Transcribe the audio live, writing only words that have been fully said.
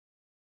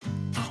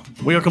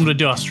Welcome to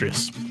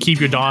Dustrous.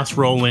 Keep your dice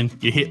rolling,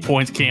 your hit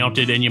points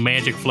counted, and your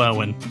magic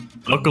flowing.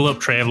 Buckle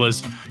up,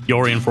 travelers.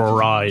 You're in for a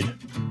ride.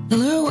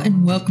 Hello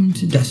and welcome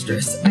to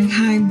Dustrous, a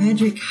high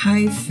magic,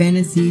 high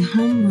fantasy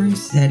homebrew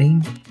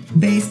setting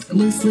based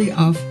loosely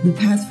off the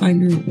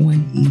Pathfinder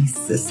 1E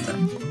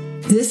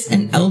system. This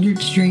and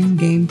Eldritch Dream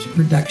Games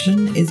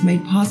production is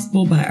made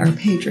possible by our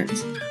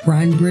patrons,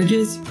 Brian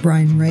Bridges,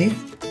 Brian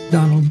Wraith,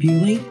 Donald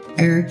Bewley,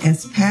 Eric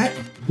S. Pat,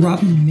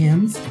 Robin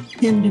Mims,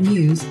 Tim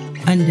Demuse,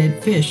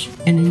 Undead Fish,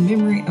 and in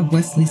memory of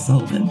Wesley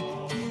Sullivan.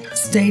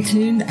 Stay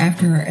tuned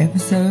after our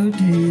episode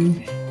to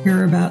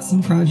hear about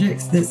some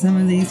projects that some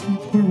of these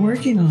people are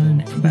working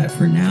on. But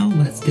for now,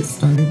 let's get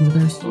started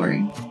with our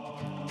story.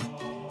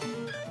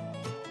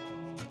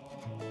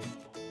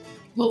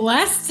 Well,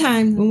 last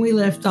time when we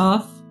left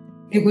off,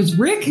 it was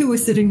Rick who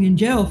was sitting in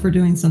jail for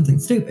doing something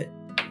stupid.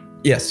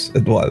 Yes,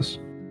 it was.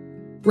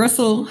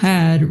 Russell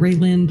had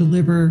Raylyn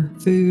deliver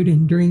food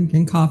and drink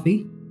and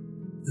coffee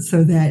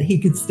so that he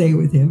could stay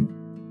with him.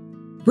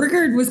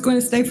 Briggard was going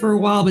to stay for a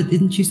while, but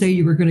didn't you say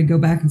you were going to go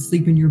back and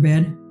sleep in your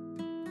bed?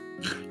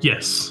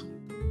 Yes.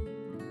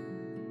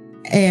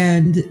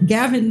 And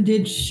Gavin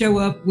did show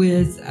up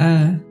with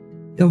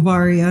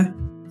Ilvaria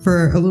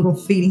for a little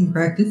feeding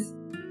practice.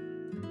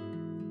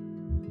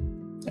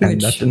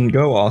 And that didn't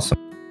go awesome.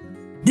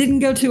 Didn't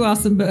go too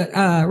awesome, but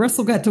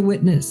Russell got to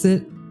witness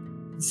it.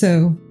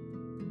 So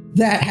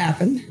that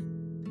happened.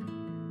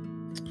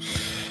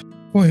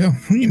 Well,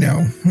 you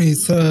know,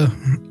 it's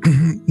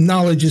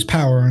knowledge is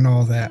power and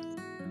all that.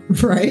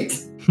 Right.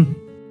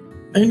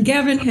 And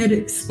Gavin had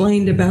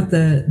explained about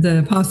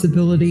the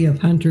possibility of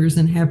hunters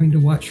and having to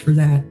watch for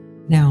that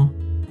now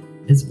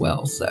as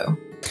well. So,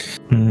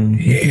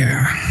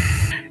 yeah.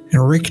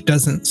 And Rick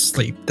doesn't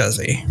sleep, does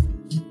he?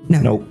 No.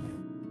 Nope.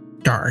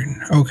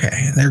 Darn.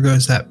 Okay, there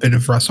goes that bit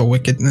of Russell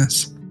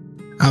wickedness.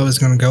 I was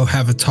going to go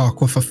have a talk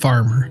with a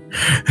farmer.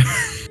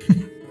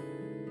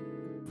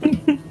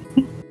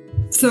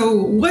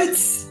 So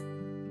what's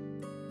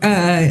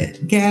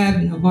Gab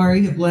and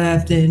Avari have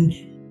left, and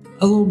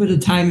a little bit of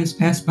time has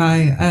passed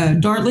by.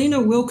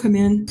 Darlena will come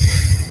in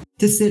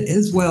to sit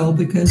as well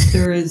because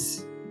there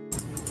is,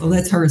 well,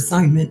 that's her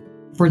assignment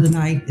for the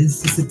night,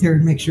 is to sit there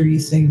and make sure you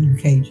stay in your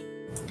cage.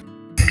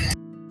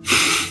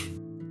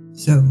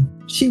 So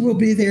she will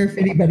be there if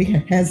anybody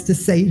has to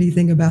say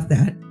anything about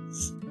that.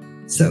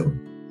 So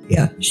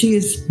yeah, she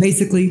is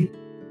basically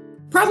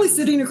probably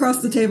sitting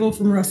across the table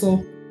from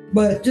Russell,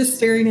 but just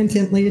staring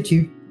intently at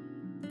you,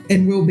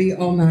 and will be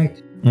all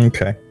night.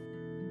 Okay.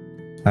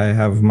 I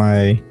have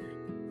my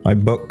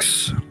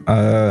books.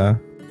 Yes,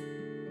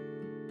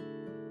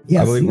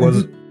 I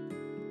believe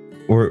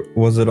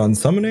was it on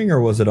summoning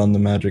or was it on the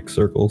magic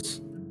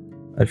circles?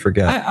 I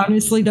forget. I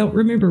honestly don't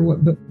remember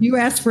what book. You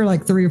asked for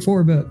like 3 or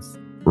 4 books.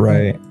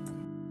 Right.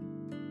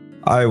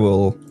 I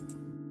will.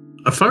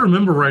 If I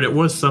remember right, it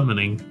was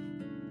summoning.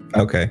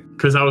 Okay.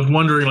 Because I was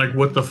wondering, like,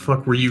 what the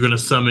fuck were you going to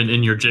summon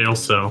in your jail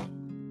cell?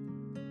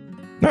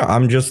 No,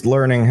 I'm just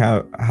learning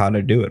how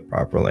to do it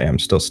properly. I'm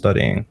still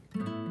studying.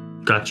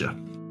 Gotcha.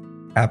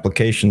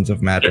 Applications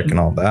of magic and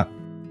all that.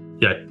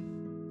 Yeah.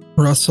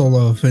 Russell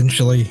will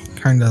eventually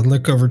kind of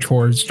look over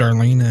towards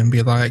Darlena and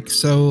be like,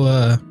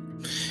 so,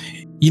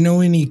 you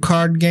know any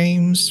card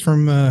games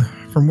from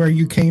where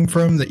you came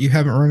from that you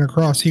haven't run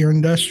across here in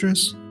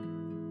Dustrous?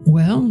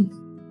 Well,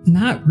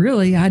 not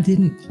really. I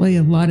didn't play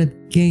a lot of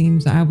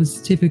games. I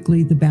was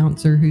typically the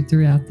bouncer who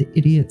threw out the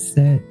idiots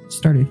that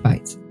started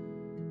fights.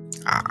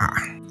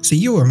 See,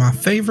 you were my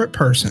favorite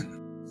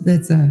person.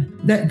 That's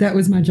that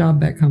was my job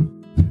back home.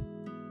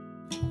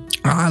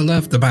 I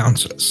love the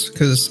bouncers,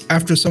 because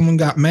after someone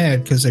got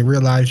mad because they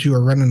realized you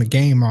were running a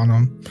game on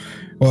them,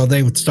 well,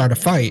 they would start a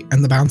fight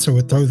and the bouncer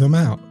would throw them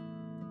out.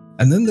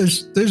 And then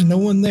there's no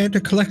one there to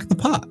collect the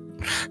pot.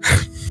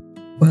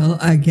 Well,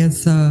 I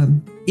guess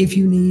if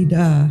you need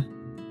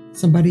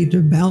somebody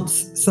to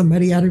bounce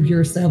somebody out of your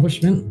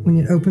establishment when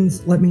it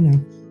opens, let me know.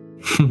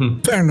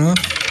 Fair enough.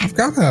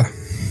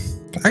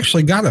 I've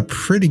actually got a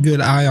pretty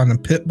good eye on the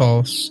pit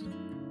boss,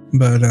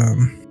 but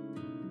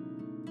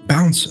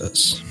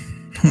bouncers.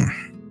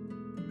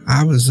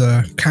 I was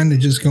kind of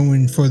just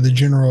going for the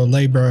general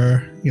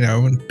laborer, you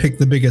know, and pick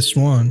the biggest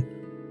one.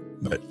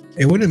 But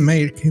it wouldn't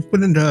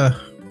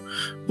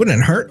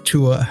hurt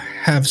to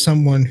have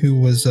someone who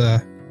was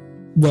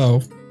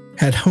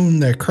had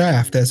honed their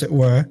craft, as it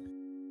were.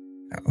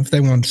 If they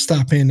wanted to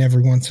stop in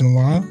every once in a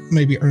while,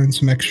 maybe earn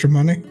some extra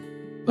money.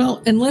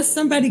 Well, unless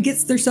somebody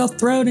gets themselves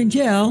thrown in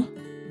jail,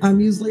 I'm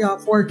usually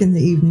off work in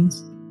the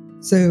evenings,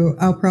 so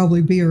I'll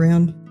probably be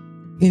around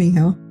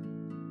anyhow.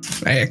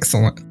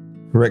 Excellent.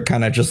 Rick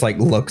kind of just like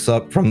looks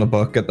up from the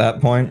book at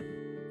that point,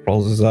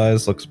 rolls his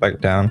eyes, looks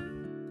back down.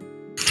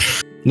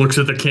 Looks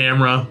at the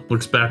camera,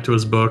 looks back to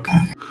his book.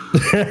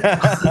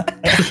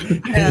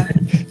 Yeah.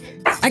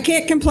 I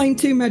can't complain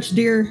too much,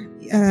 dear.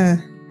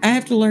 I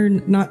have to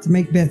learn not to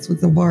make bets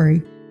with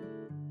Ilvari.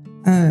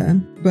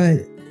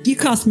 But you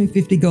cost me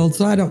 50 gold,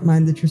 so I don't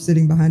mind that you're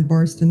sitting behind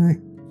bars tonight.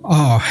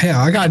 Oh,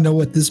 hell, I gotta know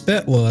what this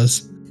bet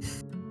was.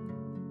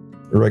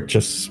 Rick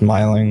just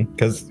smiling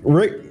because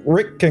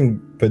Rick can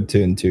put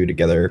 2 and 2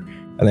 together.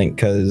 I think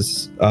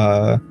because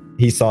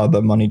he saw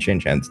the money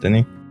change hands, didn't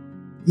he?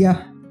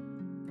 Yeah.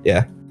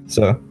 Yeah.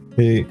 So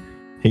he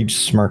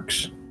just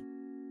smirks.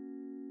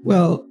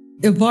 Well,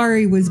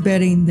 Ivari was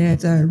betting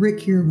that Rick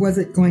here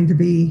wasn't going to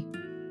be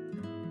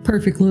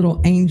perfect little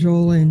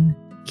angel and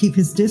keep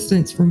his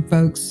distance from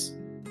folks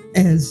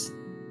as,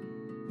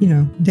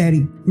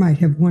 Daddy might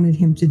have wanted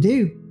him to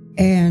do.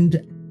 And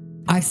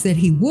I said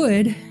he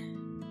would.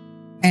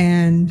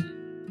 And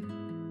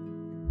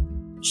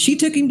she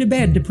took him to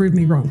bed to prove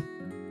me wrong.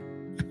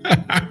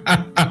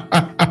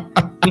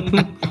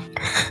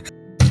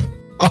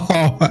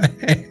 Oh,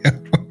 hell.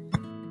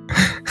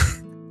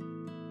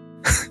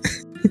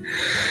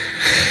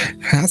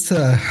 That's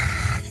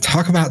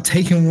talk about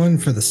taking one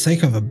for the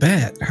sake of a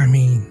bet. I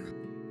mean,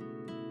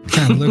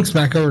 kind of looks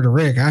back over to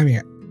Rick. I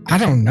mean, I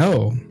don't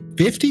know.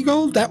 50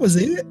 gold? That was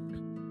it?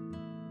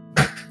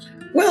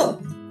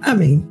 Well, I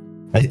mean,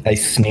 I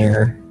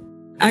sneer.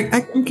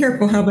 I'm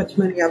careful how much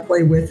money I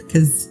play with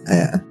because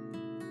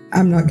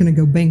I'm not going to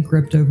go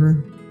bankrupt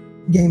over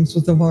games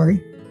with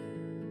Ivari.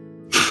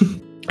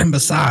 And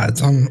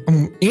besides, on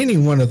any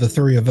one of the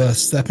 3 of us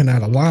stepping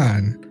out of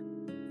line,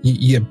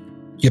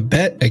 you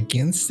bet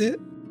against it?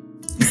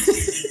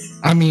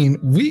 I mean,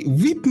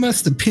 we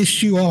must have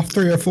pissed you off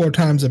 3 or 4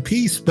 times a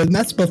piece, but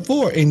that's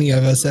before any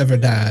of us ever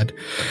died.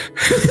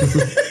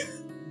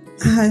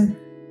 I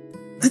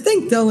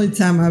think the only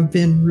time I've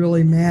been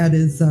really mad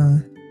is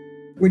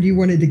when you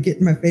wanted to get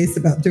in my face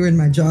about doing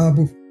my job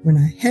when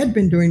I had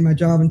been doing my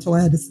job until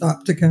I had to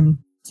stop to come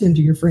tend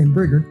to your friend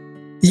Brigger.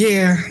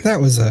 Yeah, that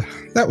was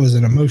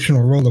an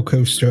emotional roller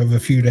coaster of a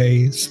few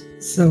days.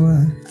 So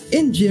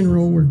in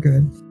general, we're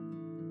good.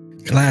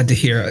 Glad to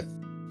hear it.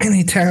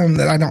 Any town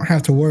that I don't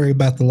have to worry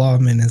about the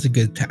lawmen is a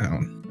good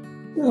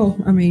town. Well,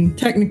 I mean,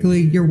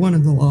 technically, you're one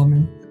of the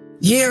lawmen.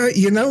 Yeah,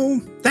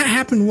 that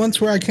happened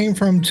once where I came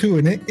from too,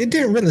 and it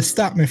didn't really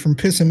stop me from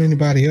pissing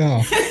anybody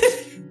off.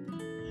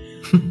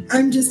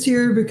 I'm just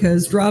here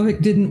because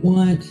Dravik didn't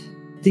want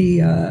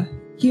the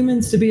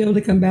humans to be able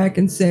to come back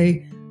and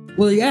say,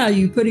 well, yeah,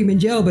 you put him in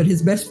jail, but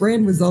his best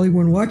friend was the only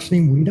one watching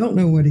him. We don't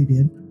know what he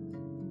did.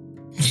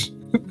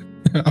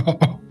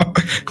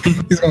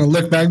 He's going to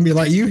look back and be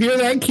like, you hear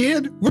that,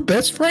 kid? We're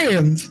best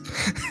friends.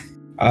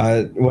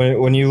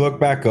 When you look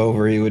back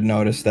over, you would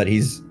notice that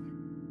he's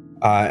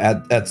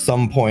at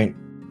some point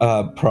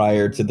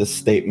prior to this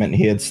statement,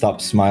 he had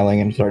stopped smiling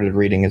and started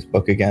reading his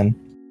book again.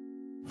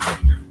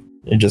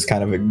 It just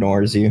kind of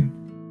ignores you.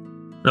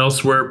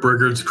 Elsewhere,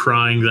 Brigard's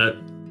crying that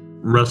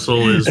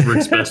Russell is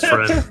Rick's best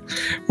friend.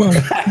 Well,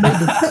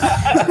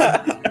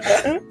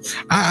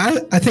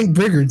 I think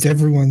Brigard's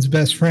everyone's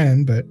best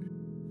friend, but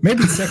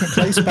maybe second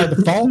place by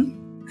default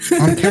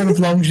on account of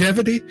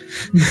longevity.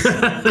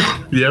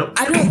 Yep.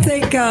 I don't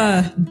think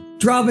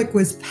Dravik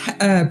was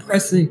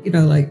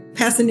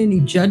passing any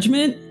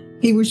judgment.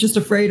 He was just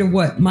afraid of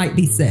what might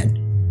be said.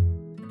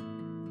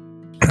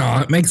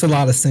 Oh, it makes a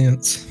lot of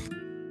sense.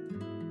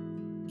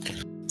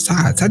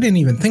 Besides, I didn't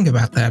even think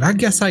about that. I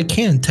guess I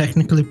can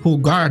technically pull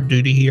guard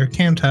duty here,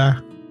 can't I?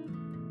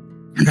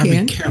 I gotta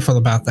be careful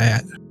about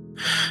that.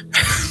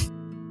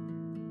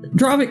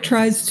 Dravik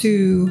tries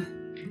to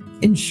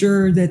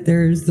ensure that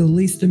there's the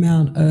least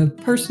amount of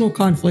personal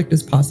conflict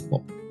as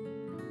possible.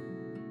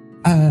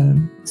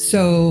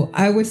 So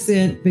I was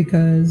sent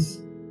because,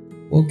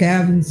 well,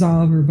 Gav and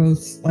Zav are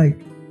both like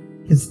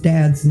his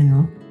dads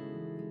now.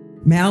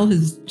 Mal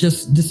has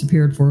just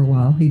disappeared for a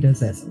while. He does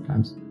that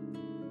sometimes.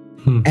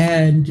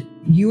 And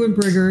you and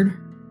Brigard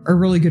are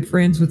really good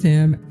friends with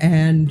him,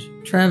 and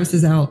Travis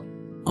is out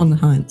on the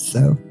hunt,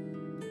 so.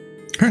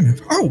 Kind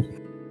of. Oh,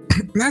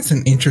 that's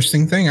an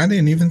interesting thing. I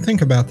didn't even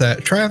think about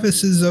that.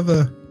 Travis is of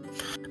a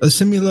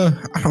similar,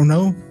 I don't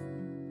know,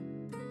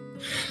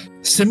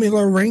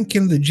 similar rank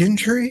in the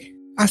gentry,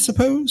 I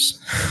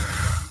suppose.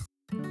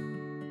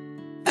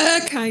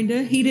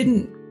 Kinda. He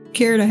didn't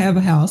care to have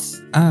a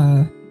house.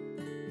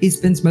 He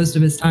spends most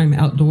of his time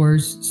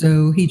outdoors,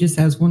 so he just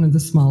has one of the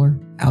smaller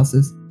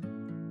houses.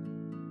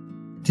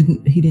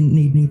 He didn't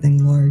need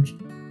anything large.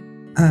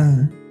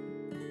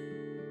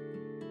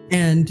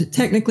 And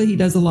technically he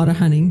does a lot of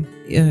hunting,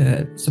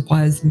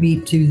 supplies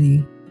meat to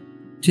the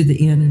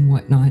inn and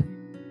whatnot.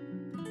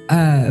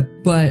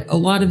 But a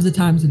lot of the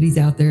times that he's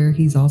out there,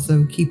 he's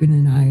also keeping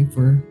an eye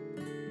for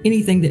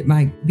anything that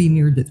might be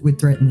near that would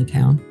threaten the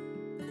town.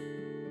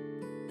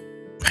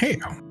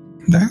 Hell,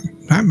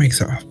 that makes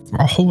a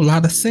whole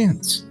lot of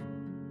sense.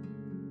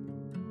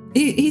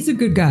 He's a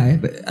good guy,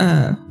 but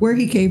where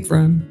he came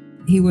from,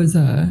 he was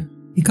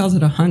he calls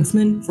it a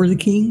huntsman for the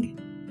king.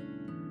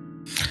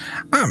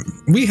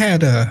 We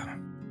had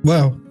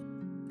well,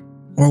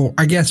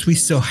 I guess we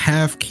still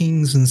have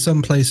kings in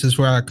some places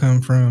where I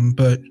come from,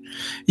 but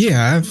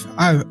yeah,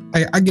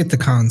 I get the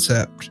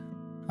concept.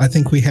 I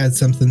think we had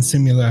something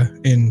similar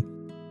in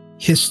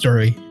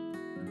history.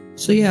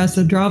 So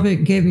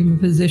Dravik gave him a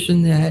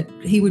position that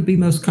he would be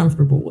most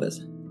comfortable with.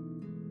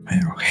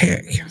 Well,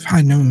 heck, if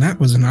I'd known that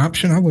was an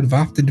option, I would have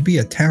opted to be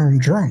a town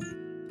drunk.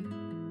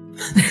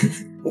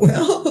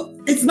 Well,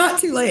 It's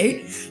not too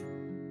late.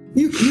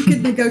 You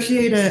could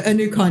negotiate a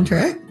new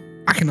contract.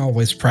 I can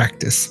always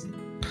practice.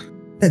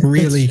 That's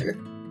Really? true.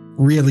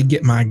 Really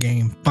get my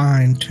game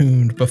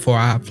fine-tuned before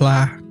I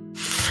apply.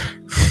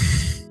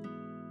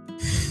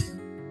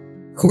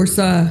 Of course,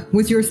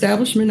 with your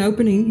establishment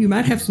opening, you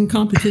might have some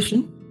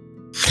competition.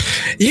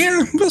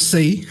 Yeah, we'll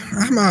see.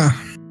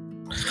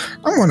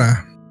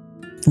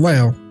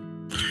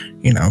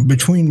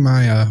 Between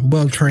my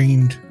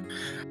well-trained,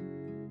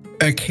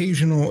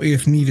 occasional,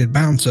 if needed,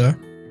 bouncer,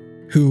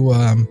 who,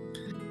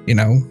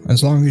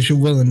 as long as you're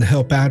willing to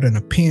help out in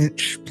a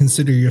pinch,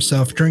 consider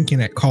yourself drinking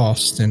at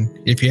cost. And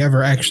if you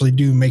ever actually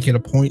do make it a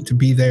point to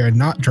be there and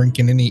not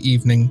drinking any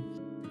evening,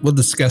 we'll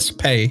discuss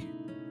pay.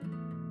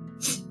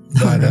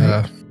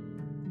 But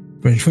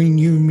between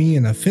you, me,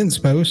 and a fence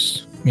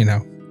post,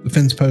 the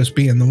fence post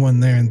being the one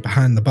there and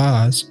behind the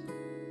bars,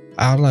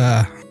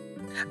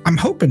 I'm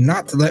hoping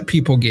not to let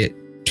people get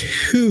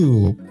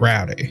too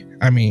rowdy.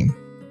 I mean,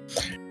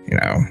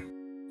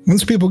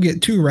 once people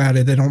get too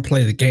rowdy, they don't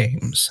play the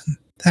games.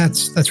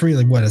 That's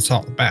really what it's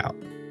all about.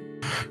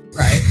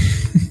 Right.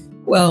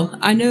 Well,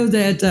 I know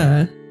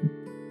that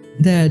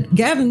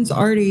Gavin's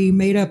already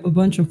made up a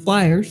bunch of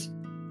flyers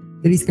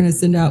that he's going to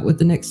send out with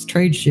the next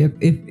trade ship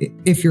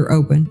if you're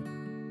open.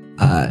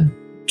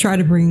 Try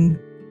to bring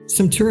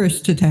some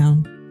tourists to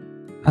town.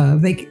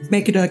 Make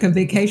it like a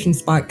vacation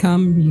spot.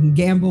 Come, you can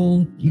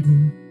gamble, you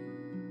can,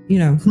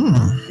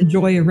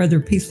 enjoy a rather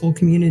peaceful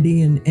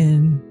community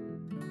and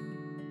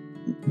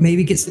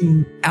maybe get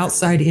some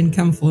outside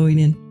income flowing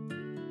in.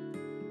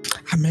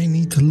 I may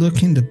need to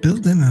look into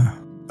building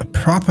a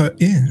proper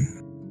inn.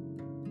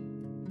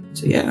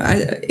 So yeah,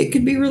 it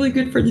could be really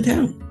good for the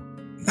town.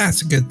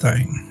 That's a good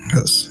thing.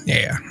 Because,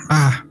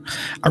 I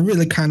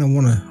really kind of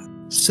want to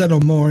settle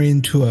more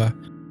into a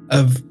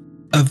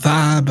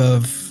vibe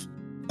of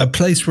a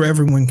place where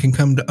everyone can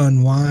come to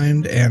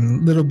unwind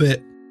and a little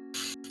bit.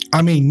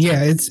 I mean,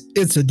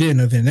 it's a den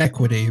of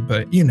inequity,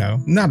 but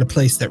not a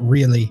place that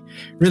really,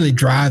 really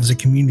drives a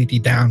community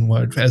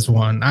downward as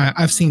one.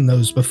 I've seen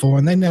those before,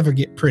 and they never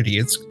get pretty.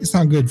 It's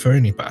not good for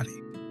anybody.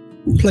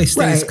 Place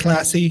stays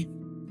classy.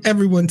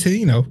 Everyone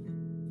to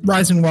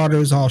rising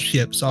waters, all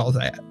ships, all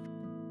that.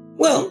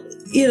 Well,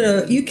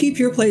 you keep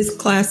your place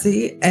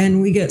classy,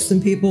 and we get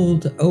some people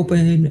to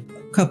open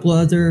a couple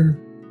other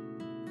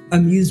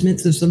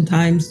amusements of some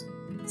kind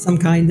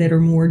that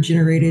are more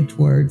generated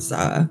towards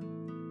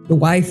the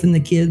wife and the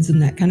kids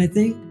and that kind of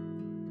thing.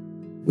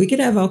 We could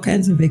have all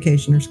kinds of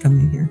vacationers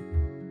coming here.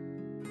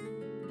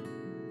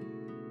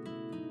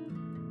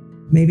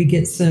 Maybe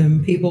get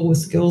some people with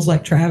skills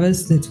like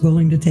Travis that's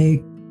willing to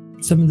take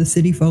some of the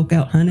city folk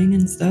out hunting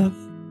and stuff.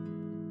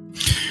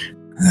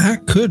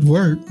 That could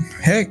work.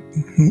 Heck,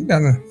 we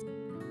gotta.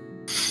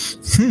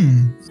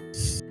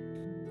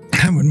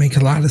 That would make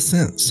a lot of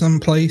sense. Some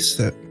place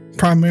that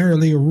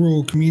primarily a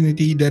rural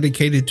community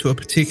dedicated to a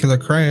particular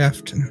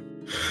craft and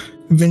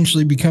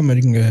eventually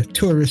becoming a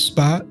tourist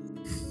spot.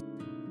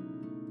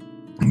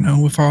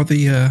 With all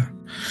the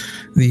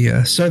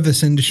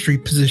service industry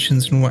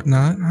positions and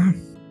whatnot.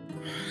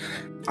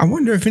 I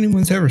wonder if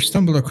anyone's ever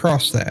stumbled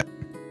across that.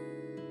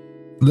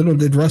 Little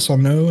did Russell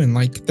know in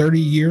like 30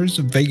 years,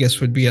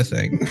 Vegas would be a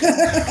thing.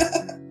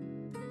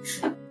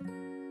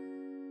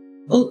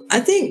 Well, I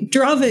think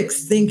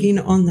Dravik's thinking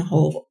on the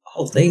whole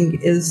thing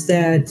is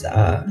that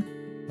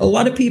a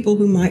lot of people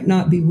who might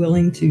not be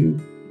willing to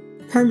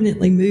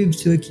permanently move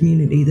to a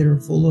community that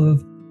are full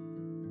of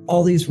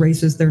all these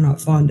races they're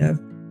not fond of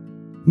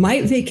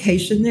might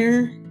vacation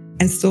there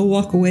and still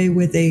walk away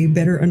with a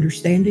better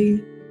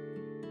understanding.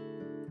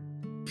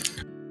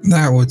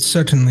 That would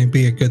certainly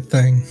be a good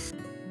thing.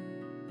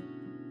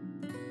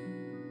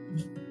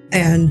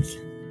 And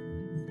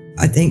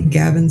I think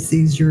Gavin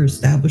sees your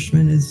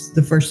establishment as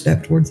the first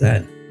step towards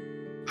that.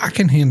 I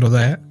can handle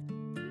that.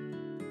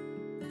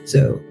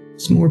 So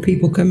it's more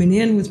people coming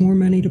in with more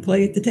money to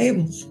play at the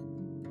tables.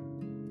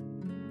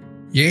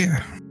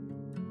 Yeah.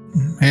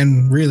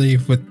 And really,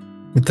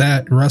 with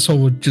that, Russell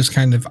would just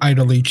kind of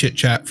idly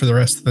chit-chat for the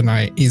rest of the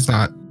night. He's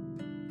not...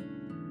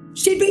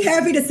 She'd be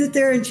happy to sit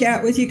there and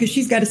chat with you because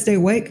she's got to stay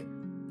awake.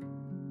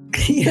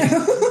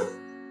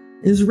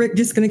 Is Rick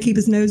just going to keep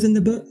his nose in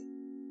the book?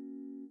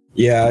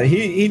 Yeah,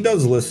 he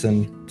does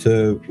listen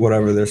to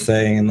whatever they're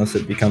saying unless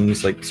it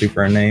becomes like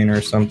super inane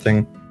or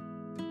something.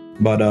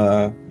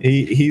 But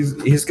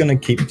he's gonna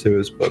keep to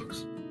his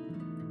books.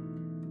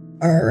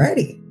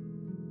 Alrighty.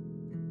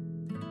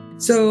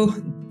 So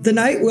the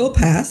night will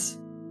pass.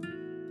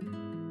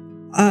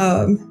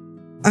 I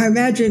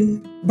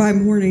imagine by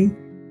morning,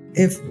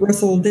 if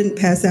Russell didn't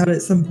pass out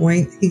at some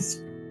point,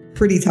 he's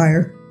pretty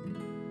tired.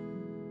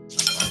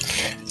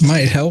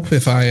 Might help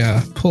if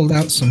I pulled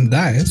out some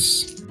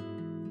dice.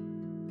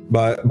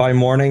 But by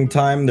morning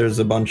time, there's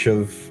a bunch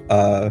of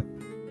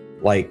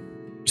like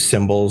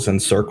symbols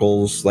and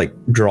circles like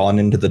drawn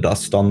into the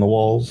dust on the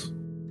walls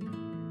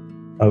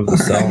of the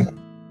cell.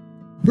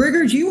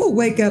 Briggard, you will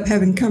wake up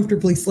having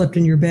comfortably slept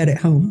in your bed at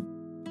home.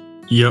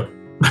 Yep.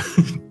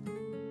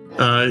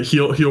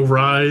 He'll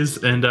rise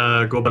and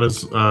go about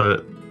his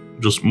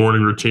just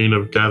morning routine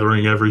of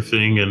gathering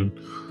everything and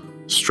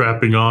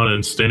strapping on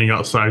and standing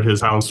outside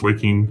his house,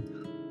 waiting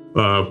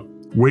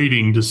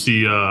to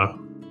see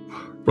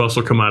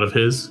Russell come out of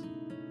his.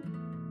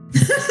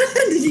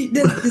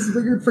 Does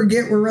Brigard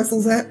forget where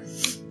Russell's at?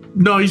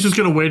 No, he's just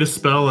gonna wait a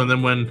spell, and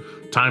then when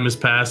time has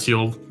passed,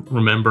 he'll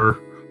remember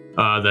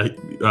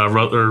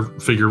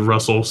figure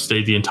Russell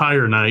stayed the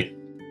entire night,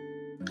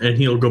 and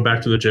he'll go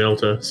back to the jail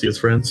to see his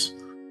friends.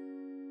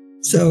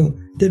 So,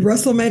 did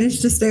Russell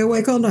manage to stay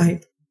awake all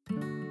night?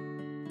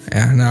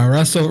 Yeah, no,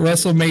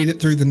 Russell made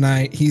it through the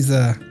night. He's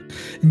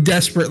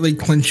desperately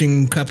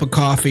clenching cup of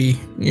coffee,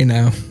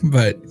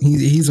 but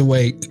he's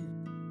awake.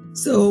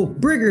 So,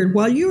 Brigard,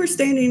 while you were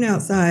standing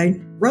outside,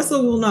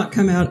 Russell will not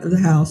come out of the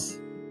house,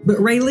 but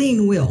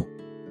Raylene will.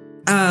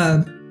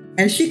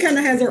 And she kind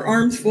of has her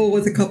arms full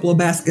with a couple of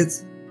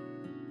baskets.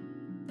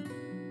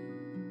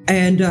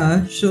 And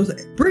she'll say,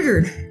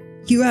 Brigard,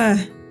 you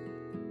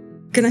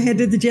gonna head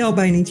to the jail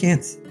by any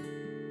chance?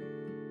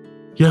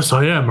 Yes,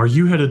 I am. Are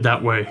you headed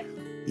that way?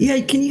 Yeah,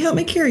 can you help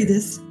me carry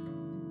this?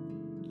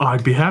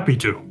 I'd be happy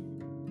to.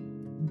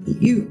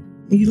 You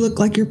look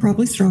like you're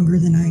probably stronger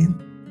than I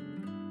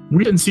am.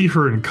 We didn't see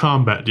her in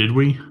combat, did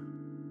we?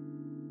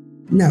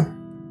 No.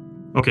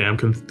 Okay, I'm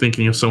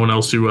thinking of someone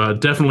else who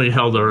definitely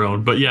held their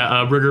own. But yeah,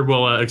 Brigard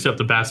will accept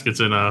the baskets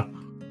and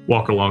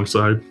walk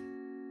alongside.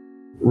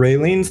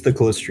 Raylene's the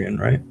Callistrian,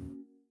 right?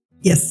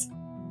 Yes.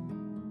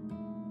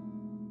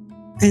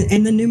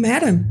 And the new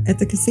madam at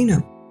the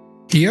casino.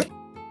 Yep.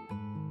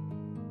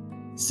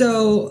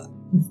 So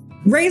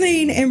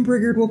Raylene and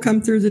Brigard will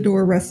come through the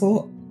door,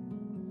 Russell.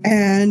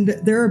 And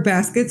there are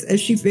baskets, as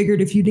she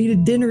figured if you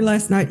needed dinner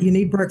last night, you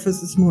need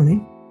breakfast this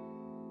morning.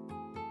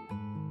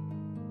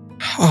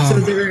 So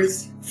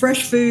there's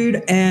fresh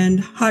food and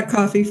hot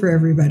coffee for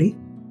everybody.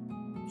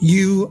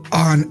 You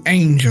are an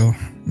angel.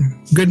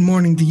 Good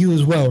morning to you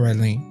as well,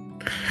 Raylene.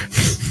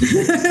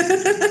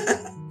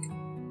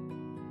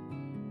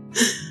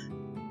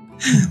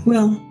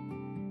 Well,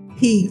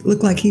 he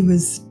looked like he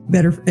was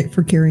better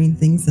for carrying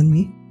things than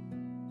me.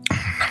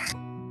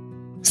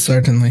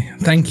 Certainly.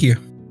 Thank you.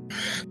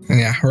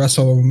 Yeah,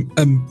 Russell,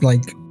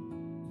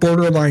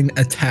 borderline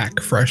attack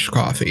fresh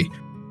coffee.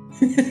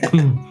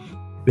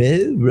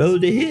 Well, roll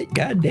the hit,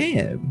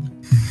 goddamn.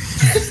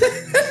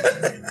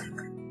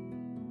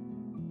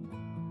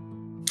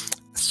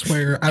 I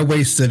swear I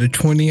wasted a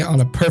 20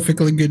 on a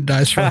perfectly good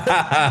dice roll.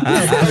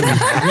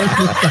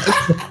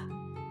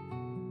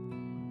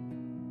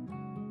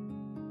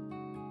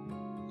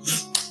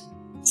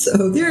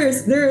 So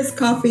there is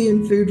coffee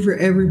and food for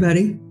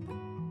everybody.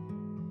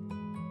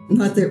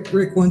 Not that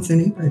Rick wants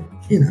any, but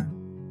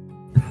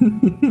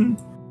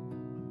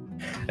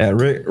Yeah,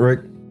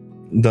 Rick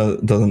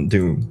doesn't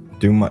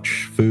do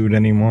much food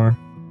anymore.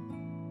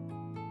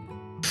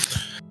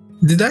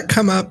 Did that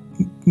come up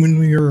when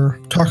we were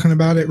talking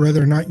about it,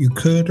 whether or not you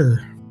could,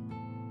 or?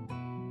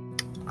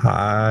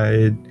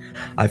 I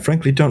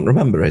frankly don't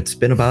remember. It's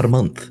been about a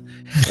month.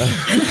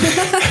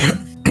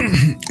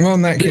 Well,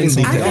 in that case,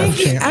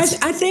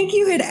 I think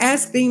you had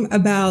asked him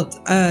about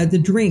the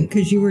drink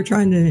because you were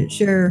trying to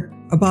share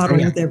a bottle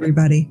with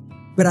everybody,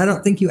 but I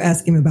don't think you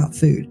asked him about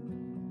food.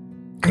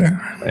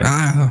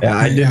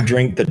 I did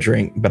drink the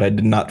drink, but I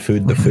did not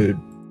food the food.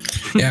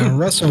 Yeah,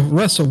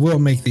 Russell will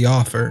make the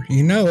offer.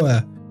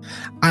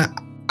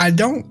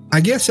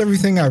 I guess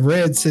everything I've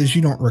read says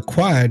you don't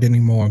require it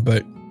anymore,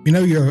 but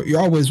you're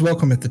always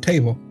welcome at the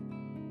table.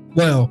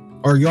 Well,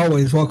 or you're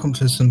always welcome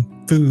to some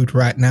food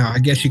right now. I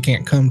guess you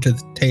can't come to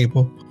the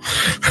table.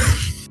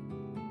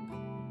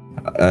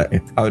 I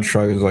would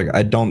shrug. It's like,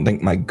 I don't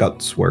think my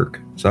guts work.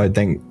 So I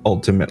think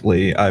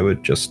ultimately I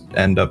would just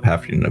end up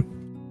having to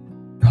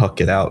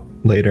huck it out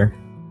later.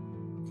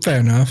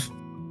 Fair enough.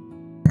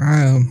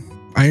 I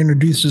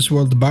introduced this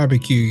world to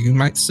barbecue. You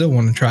might still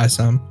want to try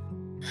some.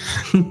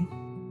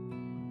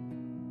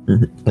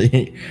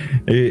 he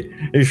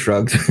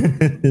shrugs.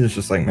 It's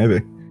just like,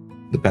 maybe.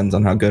 Depends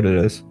on how good it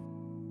is.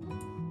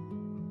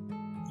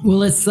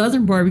 Well, it's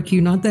Southern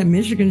barbecue, not that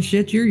Michigan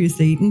shit you're used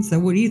to eating. So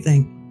what do you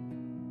think?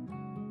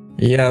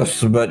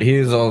 Yes, but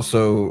he's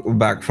also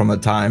back from a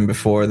time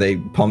before they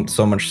pumped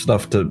so much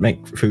stuff to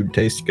make food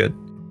taste good.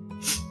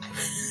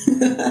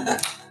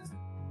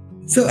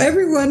 So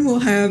everyone will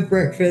have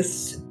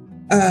breakfast,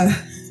 and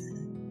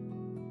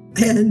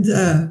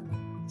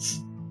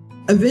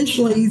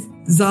eventually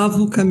Zav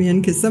will come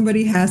in because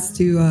somebody has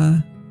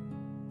to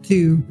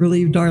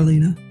relieve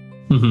Darlena.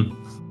 Mm-hmm.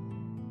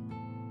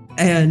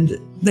 And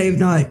they've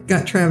not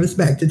got Travis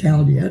back to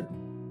town yet.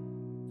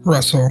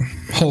 Russell,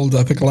 hold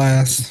up a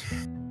glass.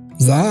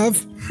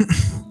 Zav?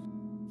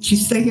 She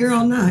stay here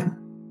all night.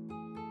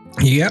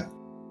 Yep.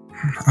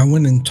 I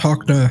went and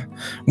talked to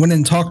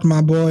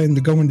my boy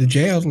into going to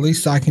jail. The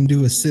least I can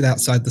do is sit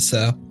outside the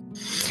cell.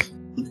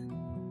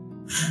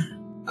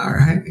 All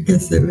right, I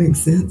guess that makes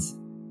sense.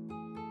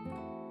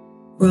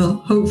 Well,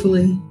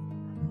 hopefully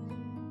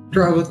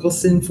Dravik will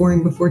send for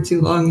him before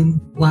too long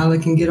and Lila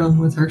can get on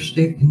with her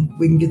shtick and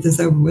we can get this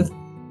over with.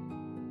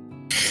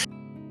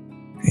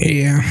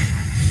 Yeah.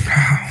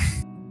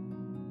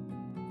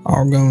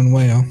 All going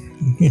well.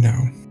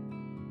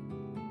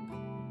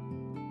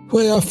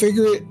 Well, I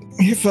figure it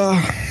if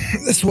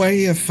this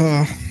way, if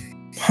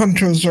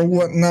hunters or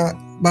whatnot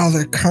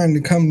bother kind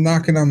of come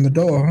knocking on the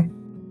door.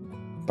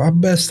 By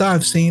best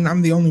I've seen,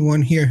 I'm the only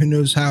one here who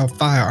knows how a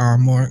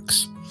firearm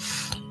works.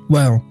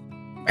 Well,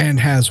 and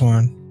has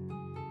one.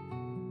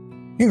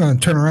 You're gonna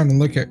turn around and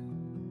look at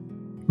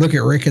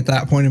Rick at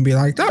that point and be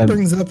like, that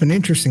brings up an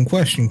interesting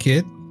question,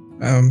 kid.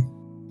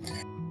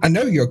 I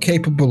know you're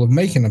capable of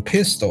making a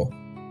pistol.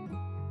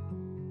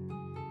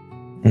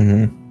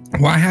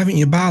 Mm-hmm. Why haven't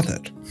you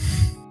bothered?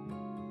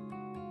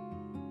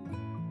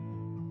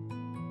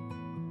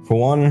 For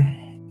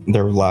one,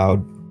 they're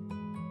loud.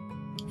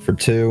 For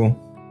two,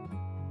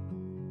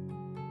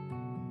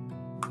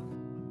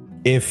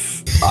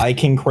 if I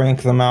can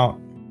crank them out,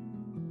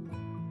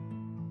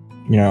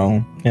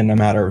 in a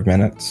matter of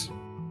minutes,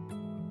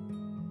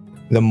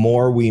 the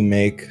more we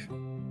make,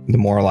 the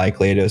more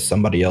likely it is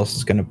somebody else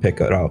is going to pick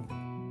it up.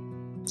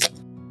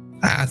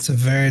 That's a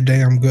very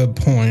damn good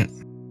point.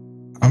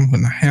 I'm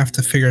going to have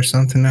to figure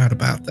something out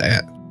about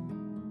that.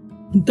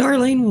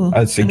 Darlene will.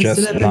 I'd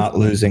suggest not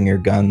losing your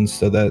guns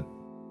so that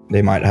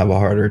they might have a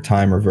harder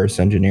time reverse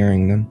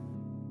engineering them.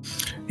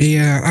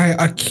 Yeah,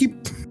 I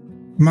keep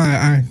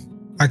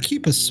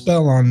a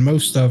spell on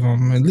most of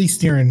them, at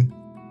least during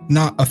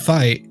not a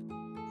fight,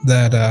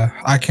 that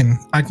I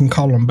can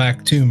call them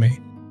back to me.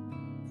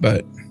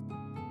 But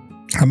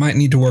I might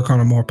need to work on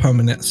a more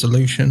permanent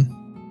solution.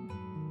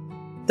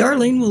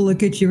 Darlene will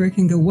look at you, Rick,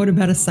 and go, what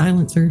about a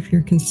silencer if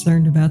you're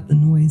concerned about the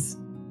noise?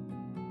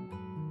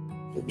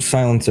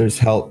 Silencers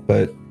help,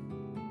 but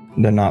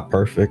they're not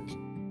perfect.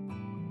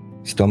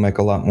 Still make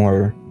a lot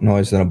more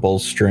noise than a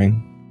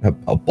bowstring.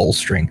 A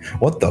bowstring?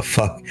 What the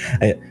fuck?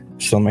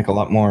 Still make a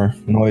lot more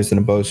noise than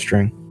a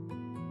bowstring.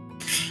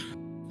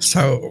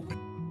 So,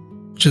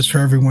 just for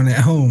everyone at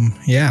home,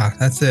 yeah,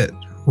 that's it.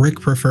 Rick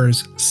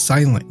prefers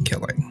silent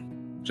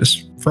killing.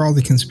 Just for all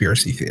the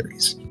conspiracy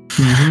theories.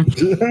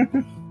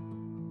 Mm-hmm.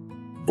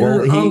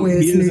 There are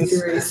always new is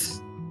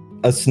theories.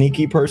 A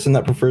sneaky person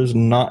that prefers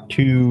not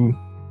to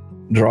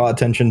draw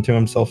attention to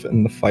himself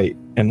in the fight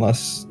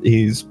unless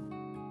he's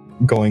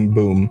going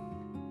boom.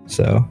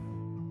 So,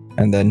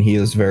 and then he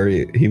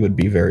would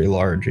be very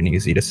large and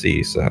easy to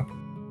see. So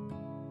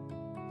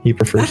he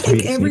prefers I to be think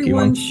the sneaky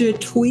everyone one.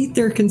 should tweet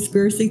their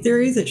conspiracy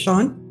theories at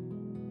Sean.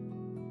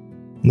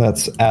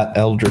 That's at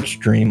Eldritch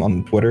Dream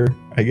on Twitter,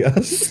 I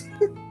guess.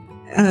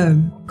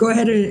 Go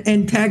ahead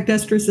and tag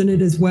Destrus in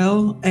it as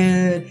well.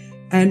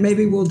 And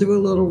maybe we'll do a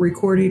little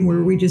recording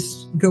where we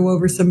just go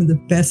over some of the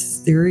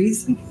best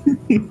theories.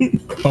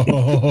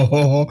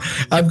 Oh,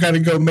 I've got to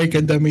go make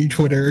a dummy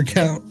Twitter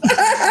account.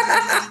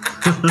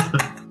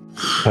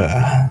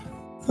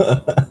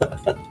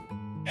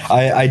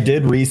 I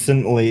did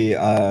recently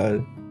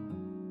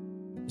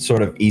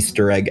sort of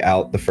Easter egg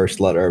out the first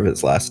letter of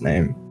his last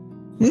name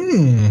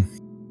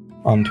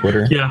on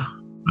Twitter. Yeah,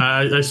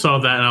 I saw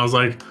that and I was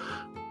like,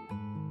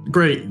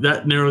 great,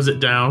 that narrows it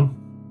down.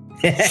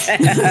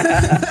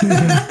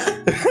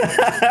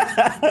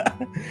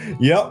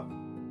 Yep.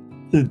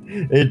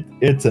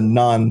 It's a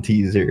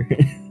non-teaser.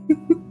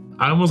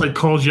 I almost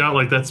called you out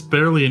like that's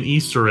barely an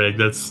Easter egg.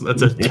 That's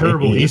a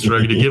terrible Easter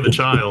egg to give a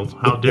child.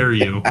 How dare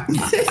you?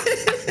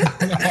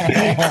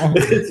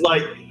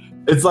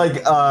 it's like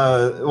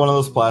one of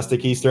those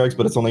plastic Easter eggs,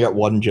 but it's only got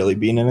one jelly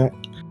bean in it.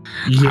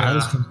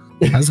 Yeah.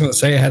 I was gonna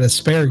say it had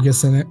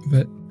asparagus in it,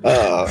 but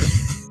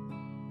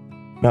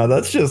no,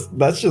 that's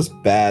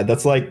just bad.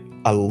 That's like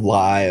a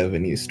lie of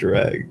an Easter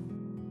egg.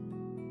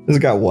 It's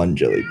got one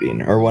jelly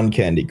bean or one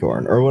candy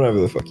corn or whatever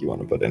the fuck you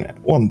want to put in it.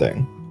 One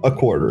thing. A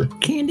quarter.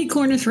 Candy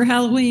corn is for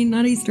Halloween,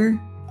 not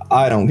Easter.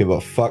 I don't give a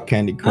fuck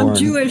candy corn. I'm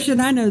Jewish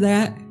and I know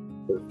that.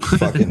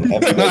 Fucking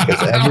every day,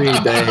 'cause every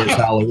day is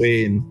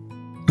Halloween.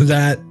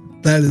 that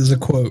is a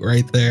quote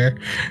right there.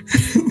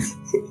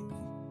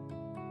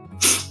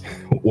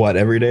 What,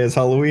 every day is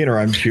Halloween, or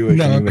I'm Jewish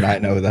No. and even I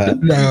know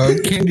that? No,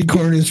 candy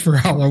corn is for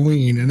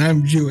Halloween, and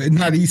I'm Jewish,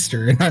 not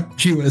Easter, and I'm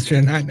Jewish,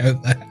 and I know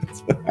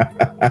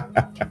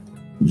that.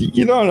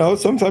 You don't know.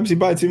 Sometimes you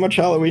buy too much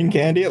Halloween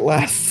candy, it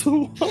lasts so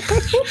long.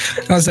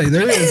 I'll say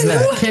there is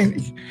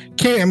that.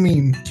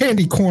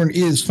 Candy corn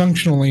is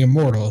functionally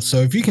immortal, so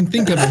if you can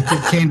think of a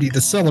good candy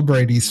to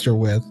celebrate Easter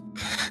with.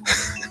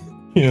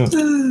 Yeah.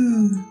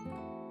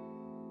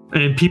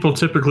 And people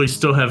typically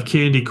still have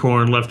candy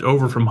corn left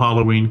over from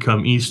Halloween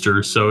come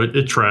Easter, so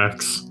it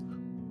tracks.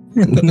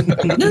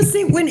 No,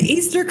 see, when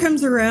Easter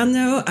comes around,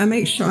 though, I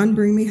make Sean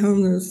bring me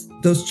home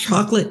those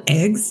chocolate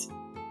eggs.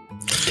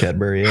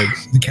 Cadbury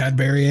eggs. The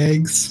Cadbury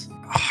eggs.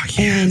 Oh,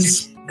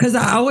 yes. Because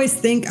I always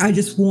think I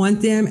just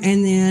want them,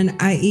 and then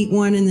I eat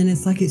one, and then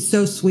it's like, it's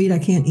so sweet, I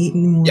can't eat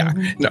anymore. Yeah.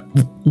 No,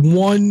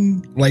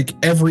 one like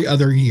every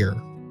other year.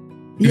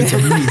 It's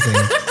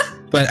amazing.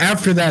 But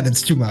after that,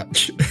 it's too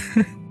much.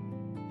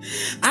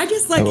 I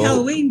just like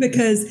Halloween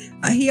because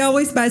he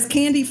always buys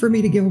candy for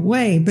me to give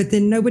away, but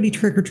then nobody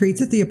trick or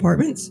treats at the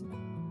apartments.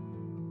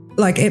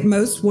 Like at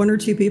most, one or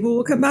two people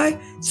will come by.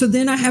 So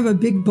then I have a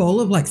big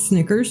bowl of like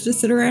Snickers to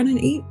sit around and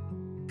eat.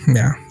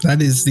 Yeah,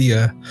 that is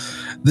the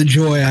the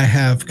joy I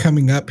have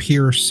coming up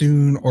here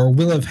soon, or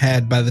will have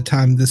had by the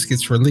time this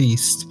gets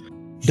released.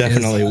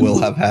 Definitely will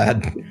have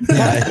had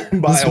by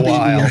This a will be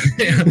while.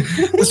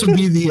 This will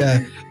be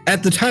the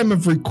at the time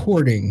of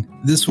recording.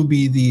 This will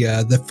be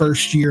the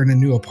first year in a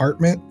new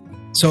apartment,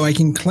 so I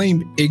can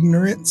claim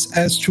ignorance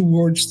as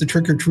towards the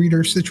trick or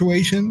treater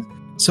situation.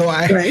 So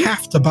I Right.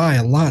 have to buy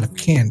a lot of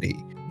candy.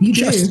 You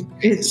Just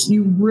do.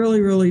 You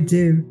really, really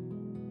do.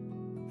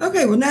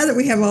 Okay, well, now that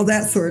we have all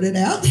that sorted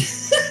out,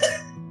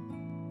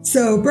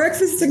 so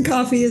breakfast and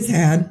coffee is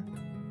had.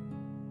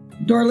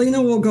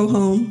 Darlena will go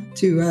home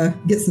to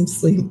get some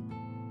sleep.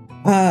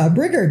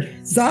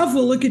 Brigard, Zav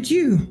will look at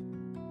you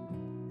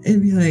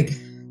and be like,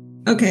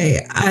 "Okay,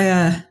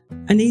 I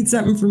need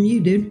something from you,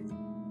 dude."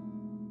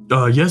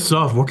 Yes,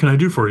 Zav, what can I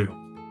do for you?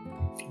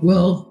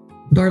 Well,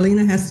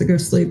 Darlena has to go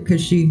sleep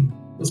because she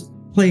was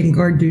playing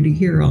guard duty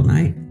here all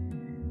night.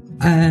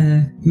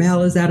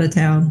 Mal is out of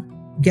town.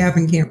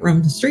 Gavin can't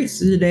roam the streets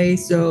today,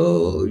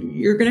 so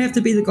you're going to have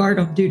to be the guard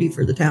on duty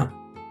for the town.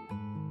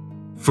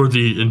 For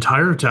the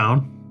entire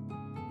town?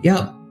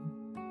 Yep.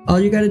 All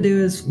you got to do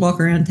is walk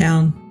around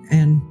town,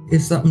 and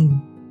if something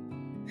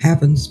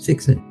happens,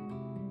 fix it.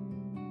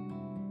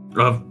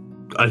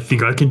 I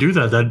think I can do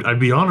that. I'd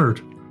be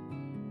honored.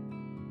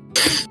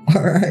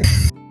 All right.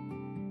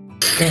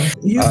 Well,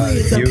 usually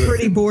it's a you-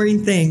 pretty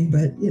boring thing,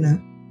 but you know.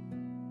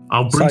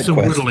 I'll bring Side some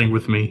quest. whittling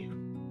with me.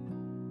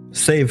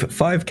 Save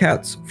 5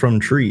 cats from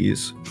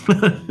trees.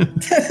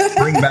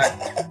 Bring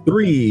back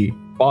 3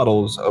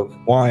 bottles of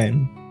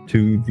wine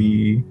to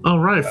the All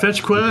right,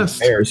 fetch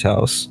quest. mayor's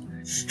house.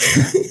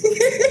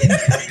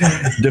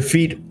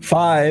 Defeat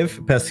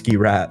 5 pesky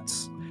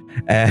rats.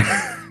 And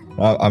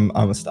I'm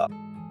gonna stop.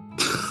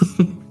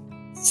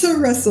 So,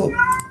 Russell,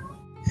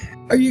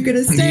 are you going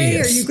to stay?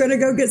 Yes. Are you going to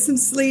go get some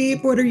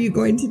sleep? What are you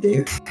going to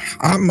do?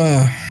 I'm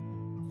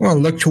gonna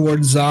look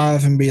towards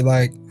Zav and be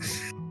like,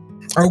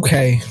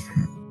 okay.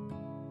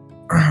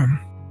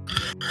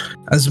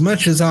 As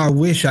much as I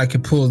wish I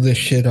could pull this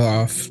shit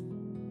off,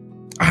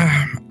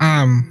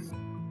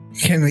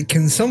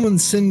 can someone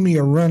send me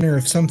a runner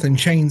if something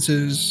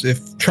changes,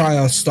 if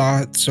trial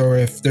starts, or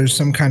if there's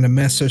some kind of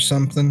mess or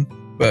something?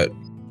 But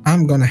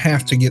I'm gonna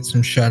have to get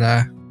some shut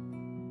eye.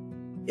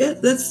 Yeah,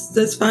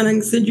 that's fine. I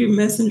can send you a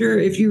messenger.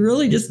 If you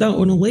really just don't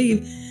want to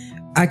leave,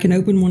 I can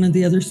open one of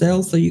the other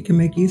cells so you can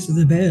make use of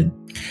the bed.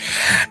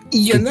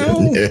 You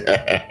know,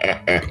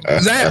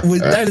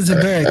 that is a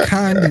very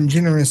kind and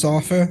generous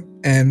offer.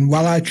 And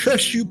while I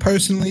trust you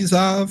personally,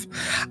 Zav,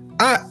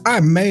 I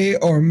may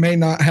or may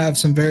not have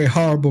some very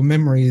horrible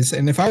memories.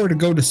 And if I were to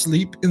go to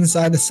sleep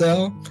inside a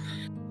cell,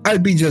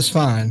 I'd be just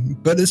fine.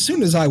 But as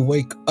soon as I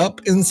wake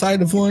up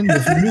inside of one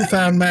with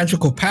newfound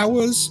magical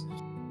powers,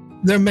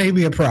 there may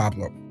be a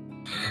problem.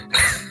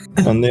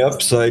 On the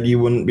upside, you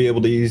wouldn't be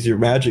able to use your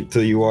magic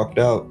till you walked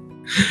out.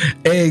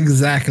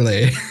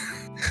 Exactly.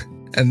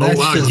 And Oh that's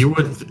wow, just,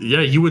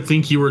 you would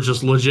think you were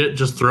just legit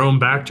just thrown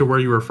back to where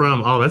you were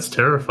from. Oh, that's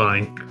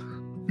terrifying.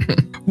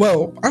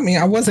 well, I mean,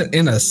 I wasn't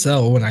in a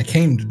cell when I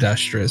came to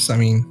Dustress. I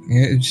mean,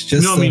 it's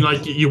just No, I mean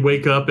like you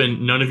wake up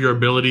and none of your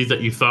abilities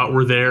that you thought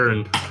were there,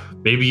 and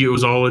maybe it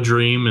was all a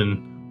dream.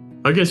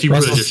 And I guess you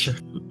could have Russell-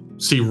 just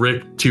see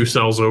Rick 2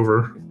 cells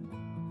over.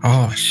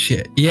 Oh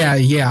shit. Yeah,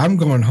 I'm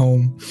going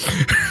home.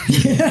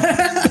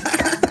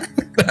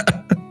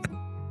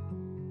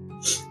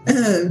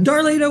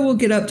 Darlena will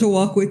get up to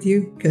walk with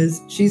you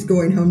because she's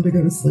going home to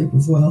go to sleep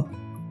as well.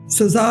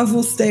 So Zav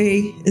will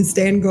stay and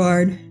stand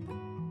guard.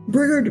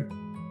 Brigard,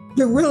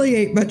 there really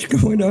ain't much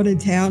going on in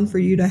town for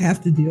you to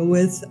have to deal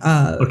with.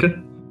 Okay.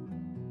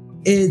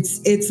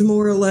 It's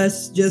more or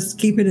less just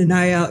keeping an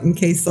eye out in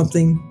case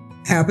something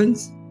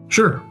happens.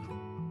 Sure.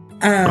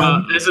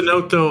 As a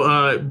note, though,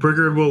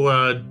 Brigard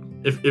will,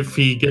 if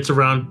he gets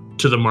around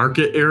to the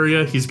market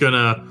area, he's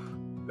gonna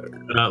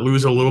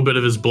lose a little bit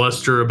of his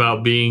bluster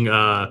about being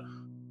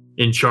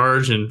in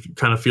charge and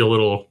kind of feel a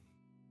little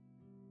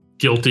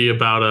guilty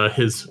about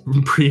his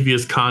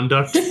previous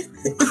conduct.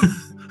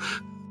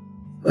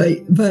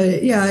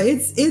 But yeah,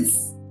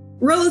 it's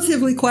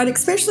relatively quiet,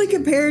 especially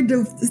compared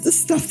to the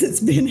stuff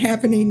that's been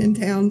happening in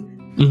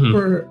town Mhm.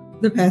 for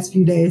the past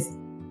few days.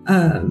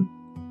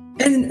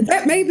 And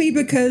that may be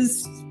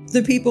because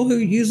the people who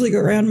usually go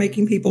around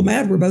making people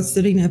mad were both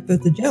sitting up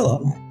at the jail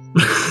all night.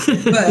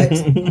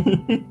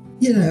 But,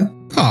 you know.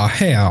 Oh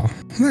hell.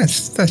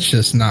 That's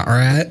just not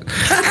right.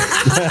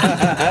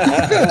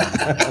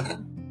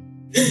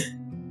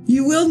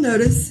 You will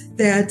notice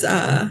that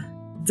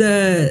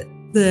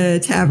the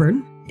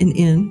tavern and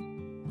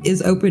inn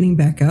is opening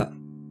back up.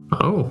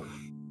 Oh.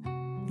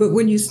 But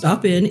when you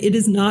stop in, it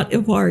is not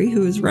Ivari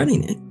who is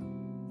running it.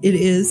 It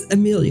is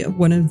Amelia,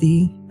 one of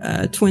the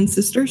twin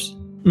sisters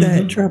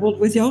that traveled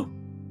with y'all,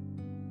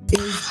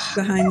 is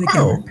behind the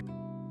counter.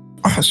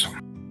 Awesome.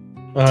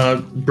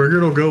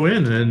 Brigard will go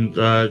in and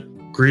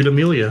greet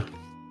Amelia.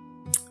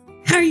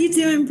 How are you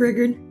doing,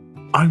 Brigard?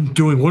 I'm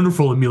doing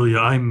wonderful, Amelia.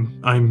 I'm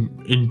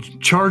in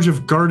charge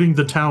of guarding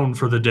the town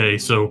for the day,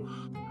 so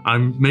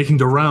I'm making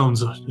the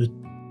rounds.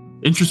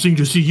 Interesting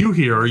to see you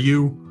here. Are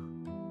you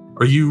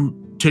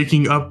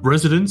taking up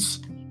residence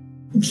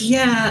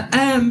Yeah,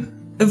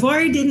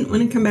 Avari didn't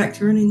want to come back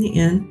to running the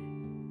inn.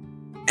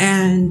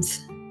 And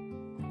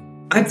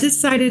I've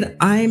decided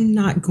I'm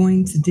not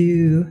going to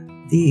do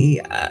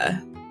the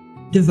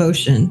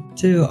devotion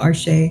to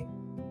Arshay.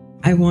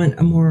 I want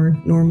a more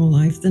normal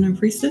life than a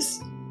priestess.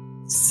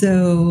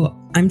 So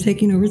I'm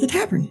taking over the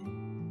tavern.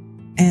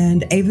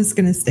 And Ava's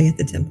going to stay at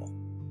the temple.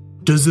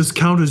 Does this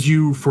count as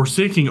you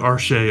forsaking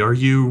Arshay? Are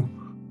you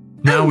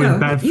now in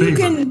bad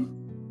favor?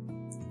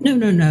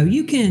 No.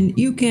 You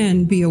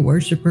can be a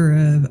worshiper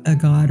of a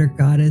god or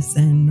goddess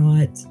and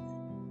not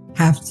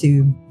have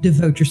to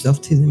devote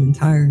yourself to them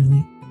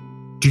entirely.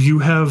 Do you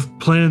have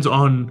plans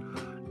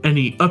on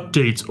any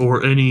updates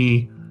or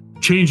any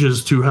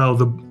changes to how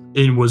the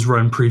inn was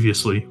run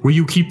previously? Will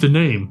you keep the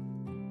name?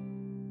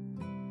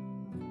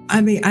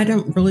 I mean, I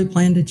don't really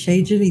plan to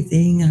change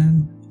anything.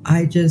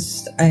 I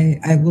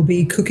will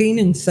be cooking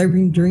and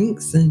serving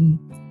drinks and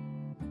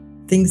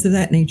things of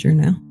that nature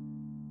now.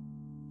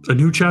 A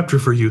new chapter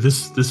for you.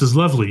 This is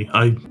lovely.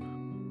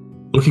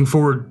 I'm looking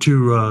forward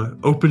to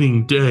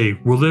opening day.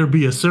 Will there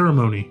be a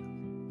ceremony?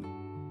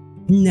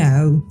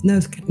 No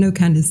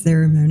kind of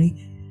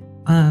ceremony.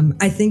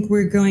 I think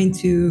we're going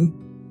to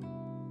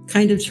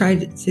kind of try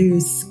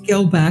to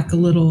scale back a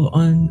little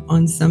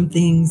on some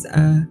things.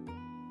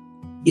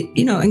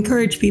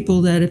 Encourage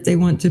people that if they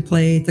want to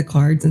play the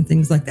cards and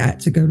things like that,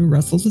 to go to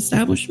Russell's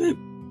establishment,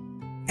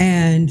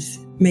 and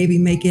maybe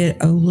make it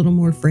a little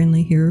more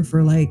friendly here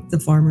for like the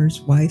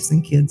farmers' wives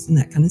and kids and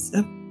that kind of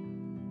stuff.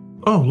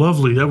 Oh,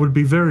 lovely. That would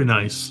be very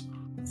nice.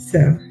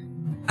 So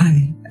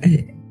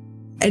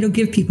it'll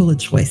give people a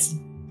choice.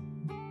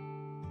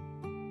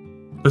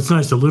 That's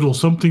nice. A little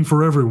something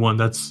for everyone.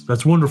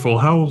 That's wonderful.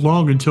 How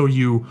long until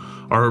you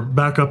are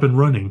back up and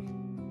running?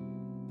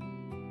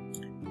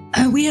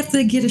 We have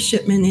to get a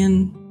shipment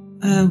in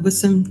with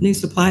some new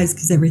supplies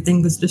because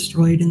everything was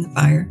destroyed in the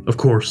fire. Of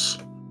course.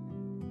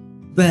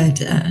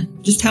 But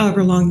just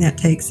however long that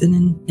takes.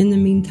 And in the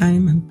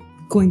meantime, I'm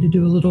going to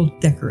do a little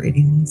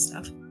decorating and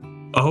stuff.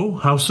 Oh,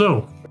 how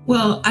so?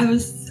 Well, I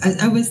was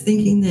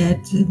thinking that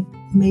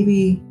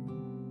maybe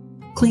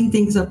clean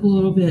things up a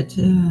little bit.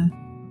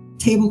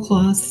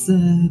 Tablecloths,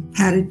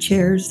 padded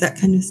chairs, that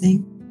kind of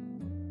thing.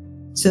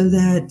 So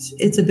that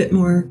it's a bit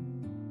more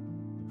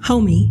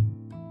homey.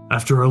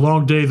 After a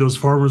long day, those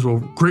farmers will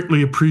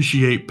greatly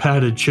appreciate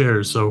padded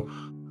chairs, so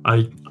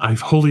I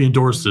wholly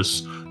endorse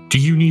this. Do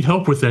you need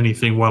help with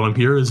anything while I'm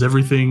here? Is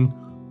everything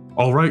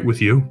all right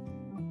with you?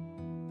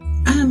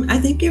 I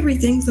think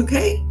everything's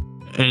okay.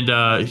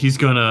 And he's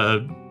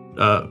gonna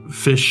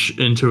fish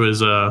into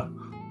his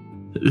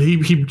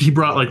he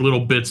brought like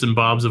little bits and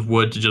bobs of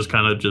wood to just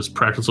kind of just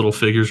practice little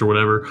figures or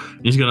whatever.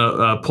 And he's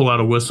gonna pull out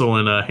a whistle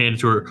and hand it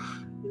to her.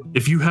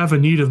 If you have a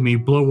need of me,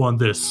 blow on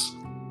this.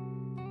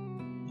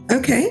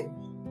 Okay.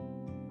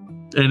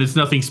 And it's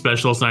nothing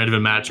special. It's not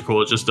even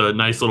magical. It's just a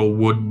nice little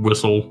wood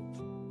whistle.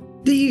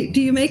 Do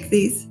you make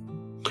these?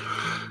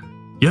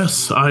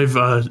 Yes, I've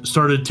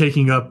started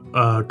taking up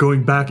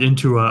going back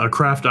into a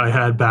craft I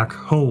had back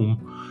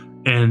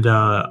home, and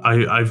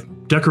I've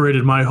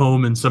decorated my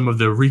home in some of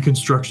the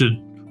reconstructed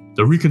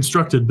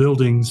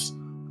buildings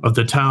of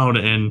the town.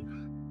 And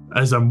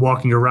as I'm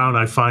walking around,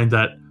 I find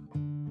that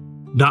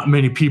not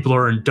many people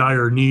are in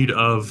dire need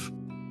of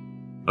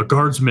a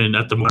guardsman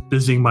at the moment.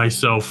 Busying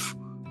myself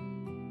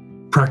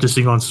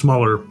practicing on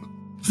smaller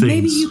things.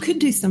 Maybe you could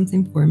do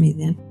something for me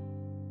then.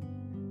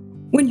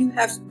 When you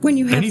have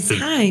Anything.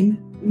 time,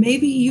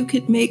 maybe you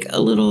could make a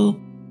little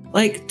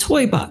like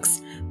toy box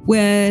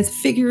with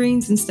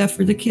figurines and stuff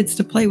for the kids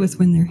to play with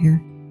when they're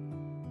here.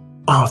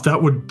 Oh,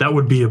 that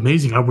would be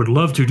amazing. I would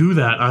love to do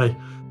that.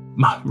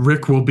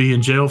 Rick will be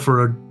in jail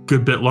for a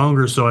good bit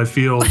longer, so I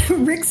feel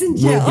Rick's in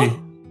jail.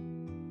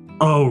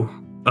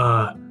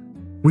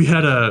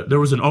 There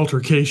was an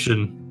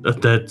altercation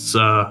that's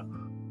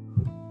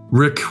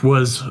Rick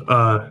was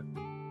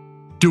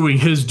doing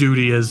his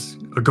duty as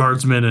a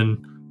guardsman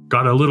and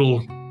got a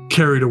little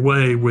carried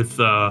away with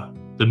the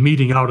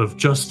meting out of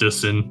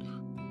justice. And,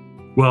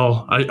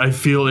 well, I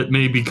feel it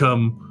may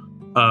become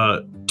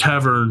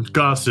tavern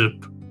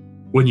gossip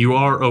when you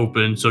are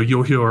open, so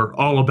you'll hear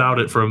all about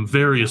it from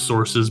various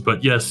sources.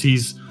 But yes,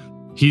 he's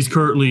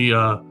currently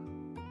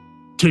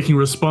taking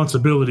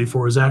responsibility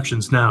for his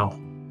actions now.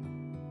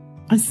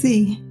 I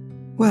see.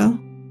 Well,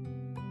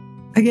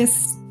 I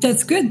guess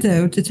that's good,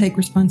 though, to take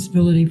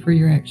responsibility for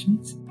your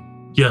actions.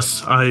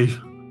 Yes,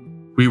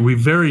 we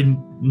very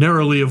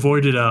narrowly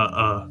avoided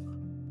a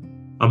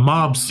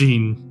mob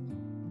scene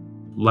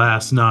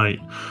last night,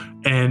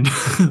 and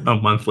a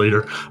month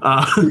later,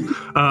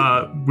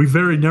 we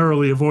very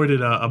narrowly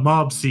avoided a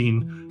mob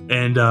scene,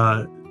 and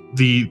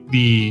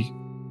the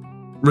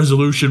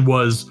resolution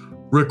was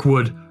Rick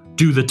would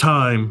do the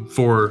time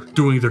for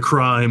doing the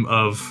crime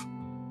of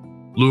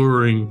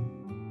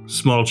luring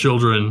small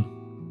children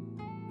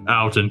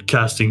out and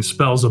casting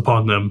spells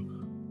upon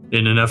them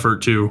in an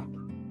effort to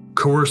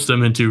coerce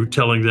them into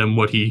telling them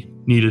what he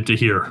needed to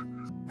hear.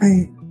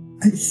 I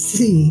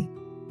see.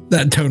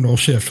 That tonal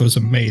shift was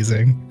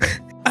amazing.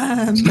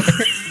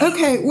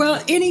 Okay,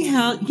 well,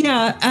 anyhow,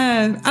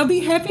 yeah, I'll be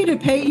happy to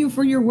pay you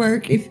for your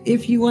work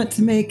if you want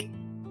to make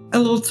a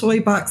little toy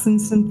box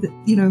and some,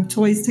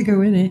 toys to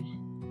go in it.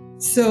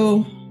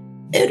 So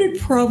it'd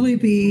probably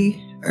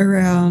be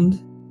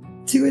around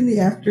 2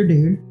 p.m.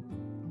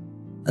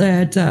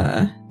 that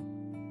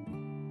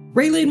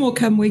Raylene will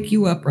come wake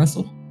you up,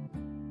 Russell,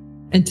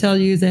 and tell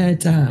you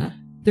that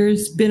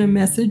there's been a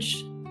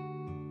message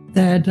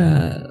that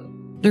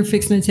they're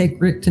fixing to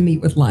take Rick to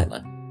meet with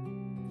Lila.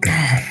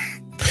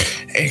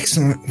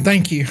 Excellent.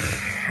 Thank you.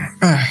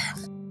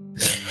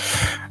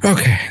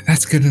 Okay,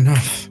 that's good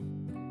enough.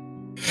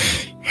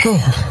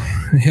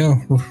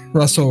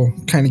 Russell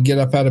kind of get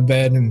up out of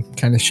bed and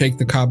kind of shake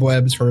the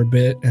cobwebs for a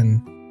bit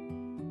and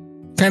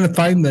kind of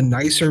find the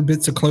nicer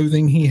bits of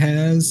clothing he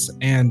has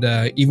and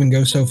even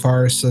go so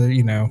far as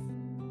to,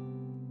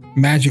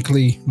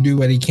 magically do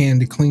what he can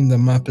to clean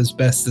them up as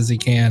best as he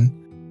can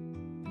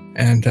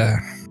and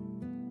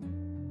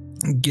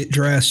get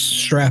dressed,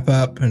 strap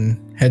up, and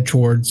head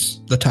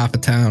towards the top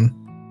of town.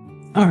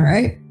 All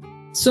right.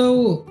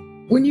 So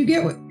when you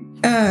get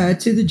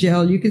to the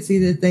jail, you can see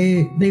that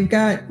they've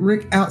got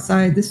Rick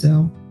outside the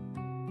cell.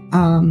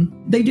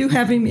 They do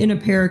have him in a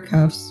pair of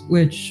cuffs,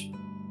 which,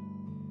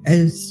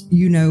 as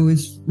you know,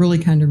 is really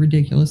kind of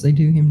ridiculous. They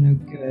do him no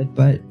good,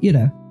 but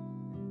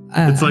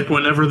it's like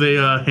whenever they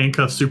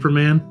handcuff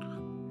Superman.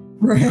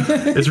 Right.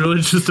 It's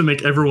really just to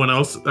make everyone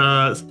else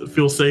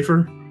feel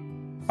safer.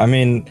 I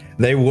mean,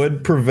 they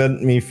would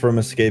prevent me from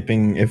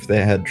escaping if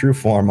they had true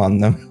form on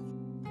them.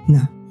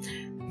 No.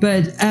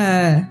 But,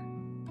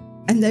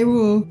 and they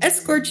will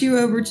escort you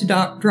over to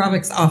Doc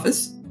Dravic's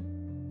office,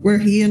 where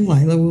he and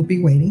Lila will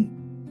be waiting.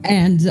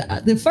 And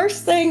the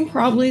first thing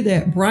probably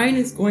that Brian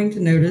is going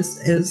to notice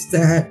is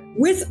that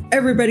with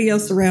everybody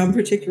else around,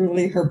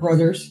 particularly her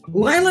brothers,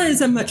 Lila is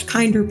a much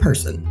kinder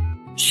person.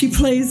 She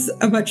plays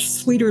a much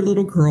sweeter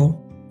little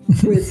girl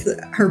with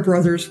her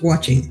brothers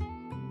watching.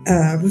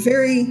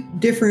 Very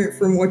different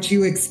from what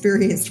you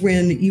experienced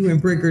when you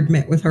and Brigard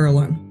met with her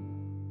alone.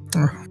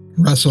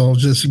 Russell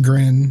just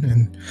grin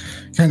and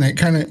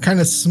kind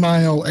of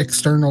smile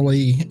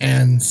externally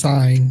and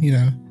sign,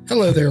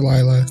 hello there,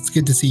 Lila. It's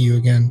good to see you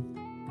again.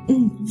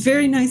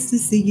 Very nice to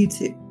see you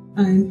too.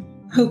 I'm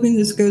hoping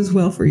this goes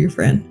well for your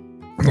friend.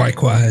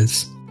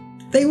 Likewise.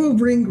 They will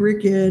bring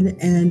Rick in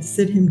and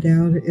sit him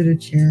down in a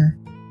chair.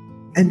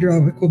 And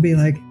Dravic will be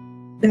like,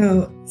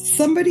 no,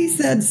 somebody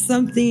said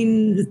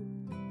something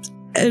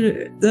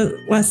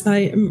last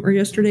night or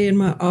yesterday in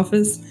my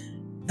office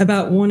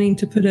about wanting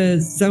to put a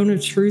zone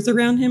of truth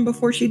around him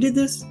before she did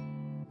this.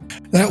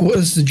 That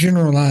was the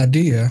general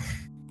idea.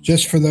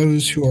 Just for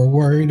those who are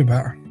worried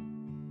about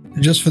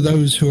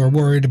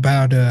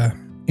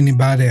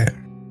anybody,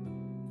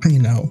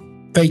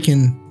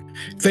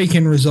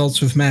 faking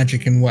results with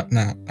magic and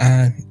whatnot.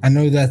 I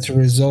know that's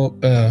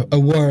a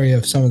worry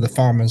of some of the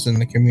farmers in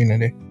the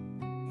community.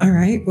 All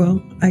right,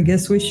 well, I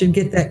guess we should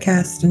get that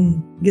cast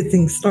and get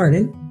things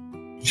started.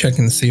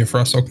 Checking to see if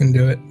Russell can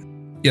do it.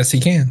 Yes, he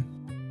can.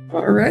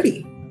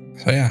 Alrighty.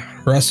 So yeah,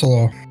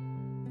 Russell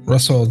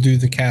will do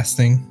the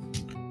casting.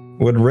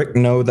 Would Rick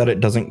know that it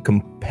doesn't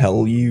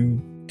compel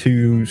you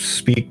to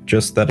speak,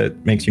 just that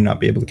it makes you not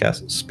be able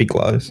to speak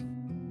lies?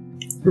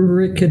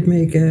 Rick could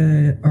make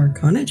a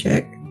Arcana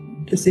check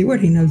to see what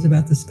he knows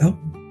about the spell.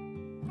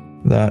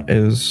 That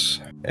is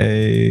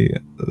a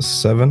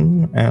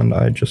 7, and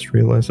I just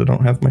realized I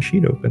don't have my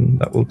sheet open.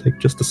 That will take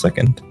just a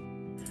second.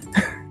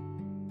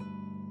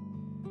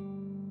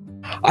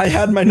 I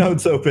had my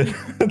notes open.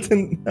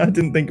 I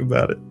didn't think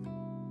about it.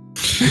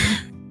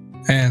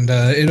 And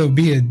it'll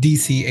be a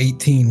DC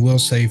 18 will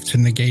save to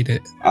negate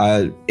it.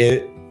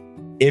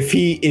 If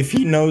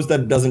he knows that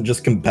it doesn't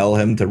just compel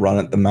him to run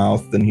at the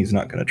mouth, then he's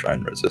not going to try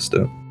and resist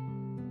it.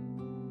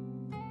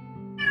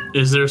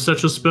 Is there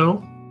such a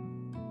spell?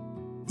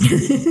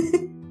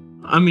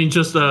 I mean,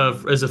 just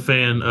as a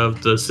fan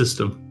of the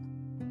system.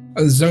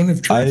 A zone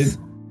of truth?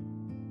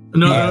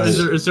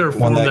 Is there a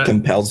form one that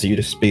compels you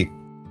to speak?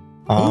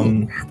 I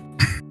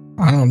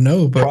don't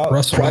know, but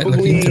Russell might look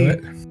into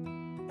it.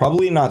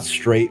 Probably not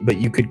straight, but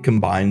you could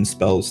combine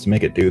spells to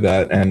make it do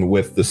that. And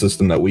with the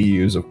system that we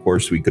use, of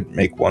course, we could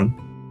make one.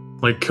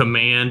 Like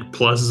command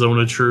plus zone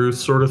of truth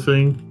sort of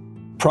thing?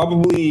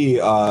 Probably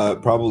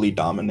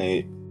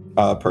dominate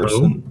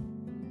person.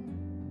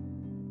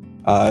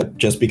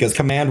 Just because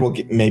command will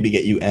maybe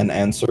get you an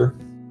answer.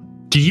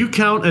 Do you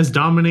count as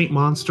dominate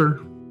monster?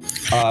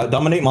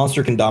 Dominate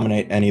monster can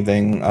dominate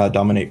anything.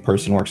 Dominate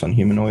person works on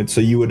humanoids, so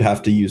you would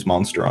have to use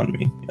monster on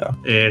me. Yeah.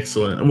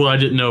 Excellent. Well, I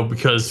didn't know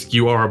because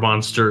you are a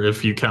monster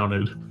if you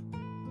counted.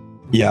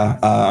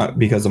 Yeah,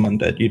 because I'm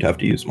undead, you'd have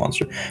to use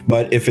monster.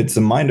 But if it's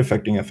a mind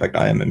affecting effect,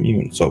 I am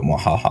immune. So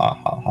ha ha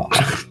ha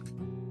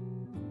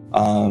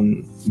ha.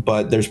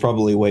 But there's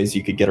probably ways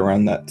you could get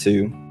around that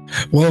too.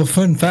 Well,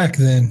 fun fact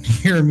then,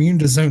 you're immune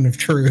to zone of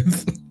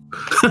truth.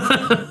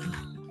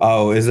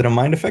 Oh, is it a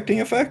mind affecting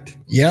effect?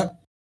 Yep.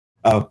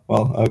 Oh,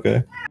 well,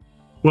 okay.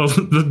 Well,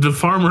 the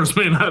farmers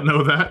may not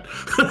know that.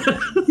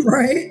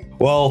 Right?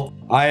 Well,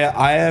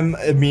 I am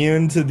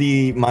immune to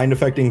the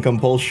mind-affecting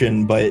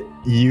compulsion, but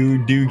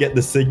you do get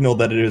the signal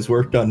that it has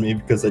worked on me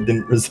because I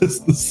didn't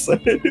resist the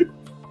save.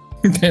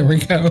 There we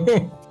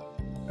go.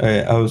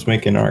 Alright, I was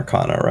making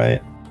Arcana,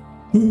 right?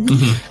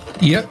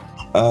 Yep.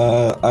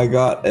 I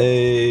got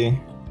a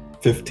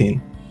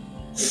 15.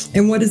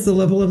 And what is the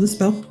level of the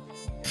spell?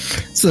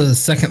 It's a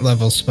second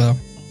level spell.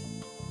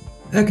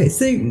 Okay,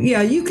 so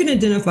yeah, you can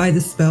identify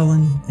the spell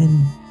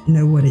and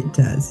know what it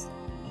does.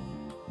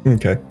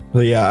 Okay. So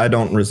yeah, I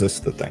don't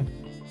resist the thing.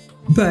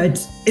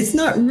 But it's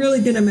not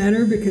really going to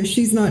matter because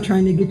she's not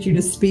trying to get you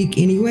to speak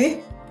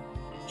anyway.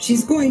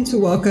 She's going to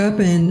walk up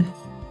and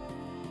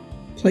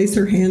place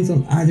her hands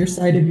on either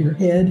side of your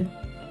head.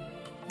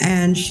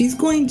 And she's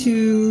going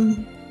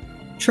to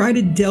try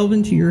to delve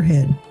into your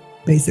head,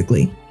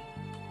 basically.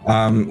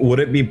 Would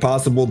it be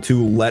possible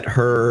to let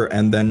her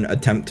and then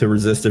attempt to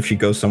resist if she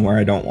goes somewhere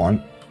I don't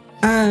want?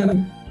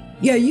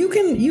 Yeah, you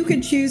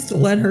can choose to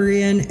let her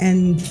in,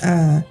 and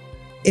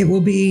it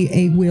will be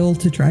a will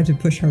to try to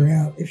push her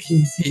out if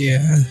she's. Yeah.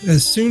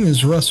 As soon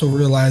as Russell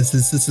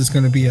realizes this is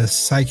going to be a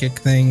psychic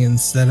thing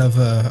instead of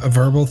a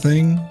verbal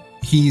thing,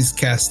 he's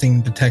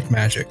casting detect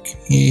magic.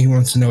 He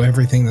wants to know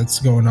everything that's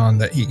going on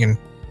that he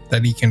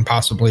can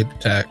possibly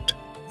detect.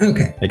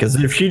 Okay. Because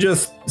if she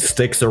just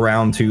sticks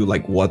around to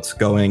like what's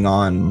going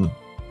on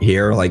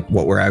here, like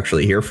what we're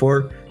actually here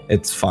for,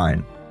 it's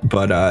fine.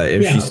 But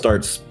if she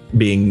starts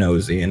being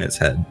nosy in his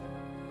head.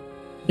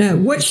 Now,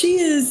 what she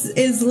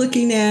is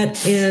looking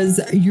at is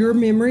your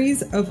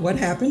memories of what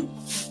happened,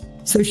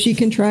 so she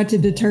can try to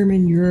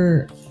determine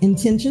your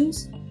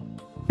intentions.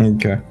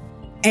 Okay.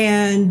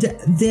 And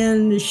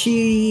then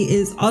she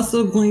is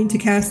also going to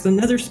cast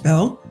another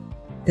spell,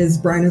 as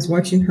Brian is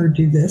watching her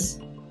do this,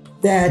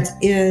 that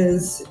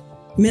is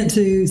meant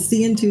to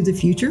see into the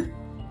future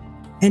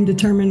and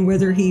determine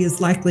whether he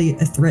is likely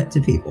a threat to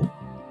people.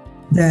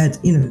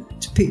 That,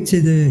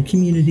 to the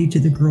community, to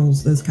the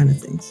girls, those kind of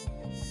things.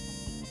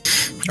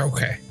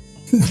 Okay.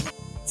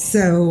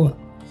 So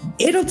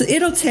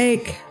it'll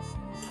take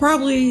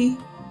probably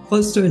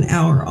close to an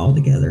hour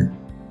altogether,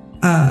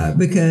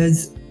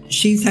 because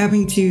she's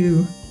having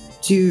to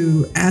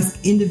ask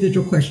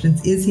individual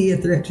questions. Is he a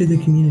threat to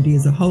the community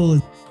as a whole?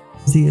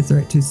 Is he a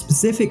threat to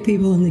specific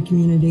people in the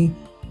community?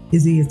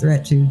 Is he a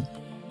threat to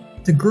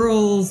the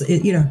girls?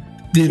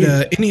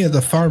 Did any of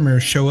the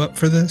farmers show up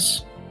for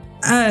this?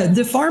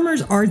 The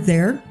farmers are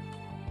there.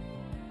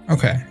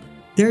 Okay.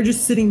 They're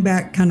just sitting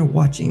back kind of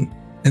watching.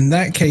 In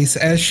that case,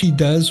 as she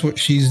does what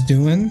she's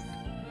doing,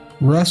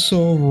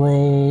 Russell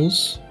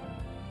rolls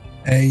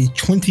a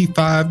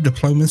 25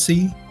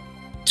 diplomacy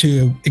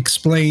to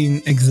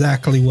explain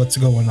exactly what's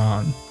going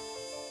on.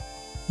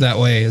 That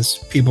way, as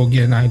people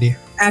get an idea.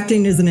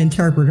 Acting as an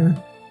interpreter.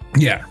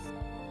 Yeah.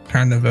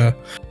 Kind of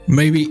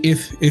maybe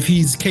if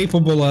he's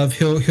capable of,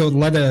 he'll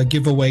let a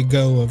giveaway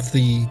go of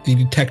the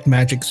detect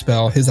magic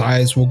spell. His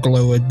eyes will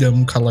glow a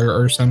dim color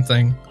or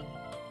something.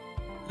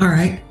 All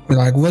right. We're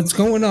like, what's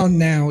going on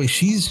now is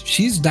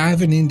she's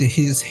diving into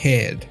his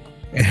head.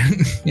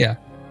 And yeah.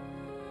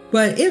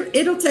 But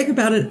it'll take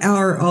about an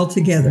hour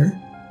altogether.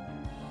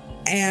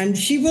 And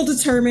she will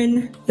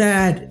determine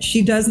that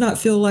she does not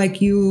feel like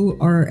you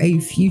are a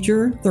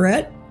future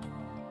threat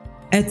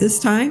at this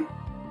time.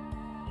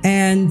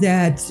 And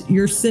that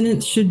your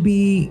sentence should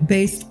be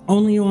based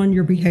only on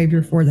your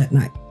behavior for that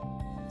night.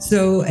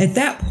 So at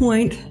that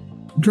point,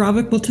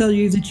 Dravik will tell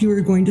you that you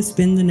are going to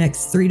spend the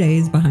next 3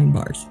 days behind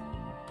bars.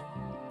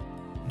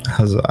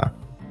 Huzzah.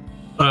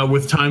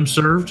 With time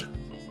served?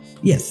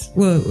 Yes.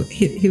 Well,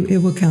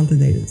 it will count the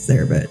day that's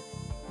there, but...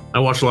 I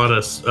watch a lot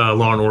of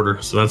Law and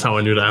Order, so that's how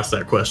I knew to ask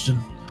that question.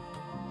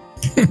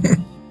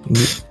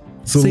 It's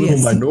a little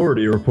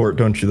Minority Report,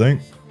 don't you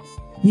think?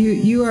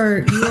 You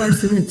are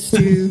sentenced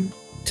to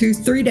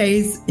 3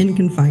 days in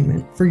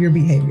confinement for your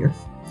behavior.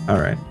 All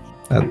right.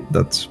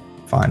 That's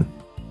fine.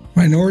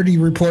 Minority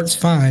Report's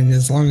fine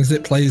as long as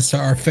it plays to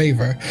our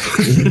favor.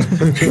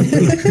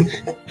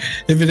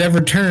 If it ever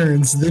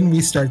turns, then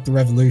we start the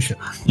revolution.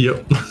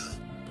 Yep.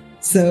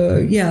 So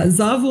yeah,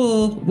 Zav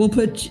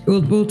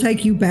will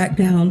take you back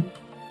down.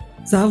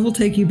 Zav will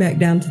take you back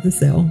down to the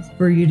cell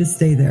for you to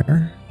stay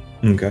there.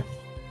 Okay.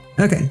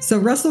 Okay, so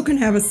Russell can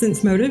have a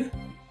sense motive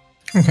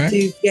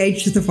to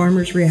gauge the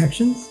farmer's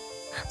reactions.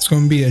 It's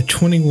going to be a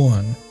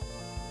 21.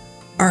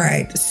 All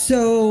right,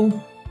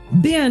 so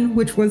Ben,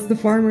 which was the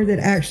farmer that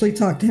actually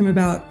talked to him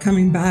about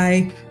coming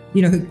by,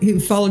 who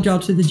followed y'all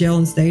to the jail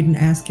and stayed and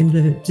asked him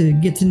to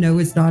get to know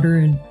his daughter,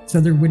 and so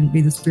there wouldn't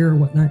be the spear or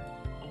whatnot.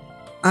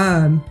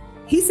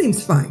 He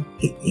seems fine.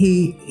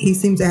 He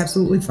seems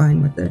absolutely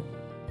fine with it.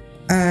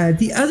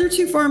 The other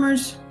two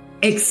farmers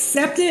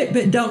accept it,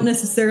 but don't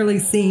necessarily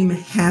seem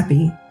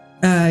happy.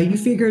 You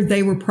figured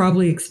they were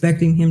probably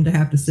expecting him to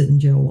have to sit in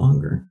jail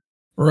longer.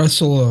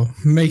 Russell will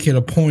make it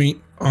a point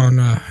on,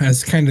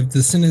 as kind of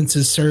the sentence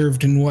is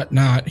served and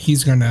whatnot,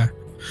 he's going to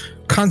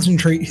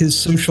concentrate his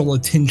social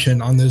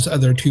attention on those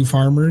other two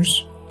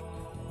farmers.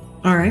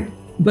 All right.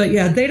 But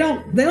yeah, they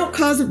don't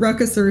cause a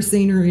ruckus or a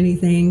scene or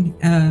anything,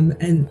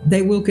 and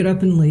they will get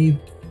up and leave.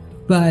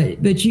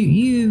 But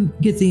you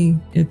get the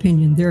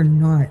opinion they're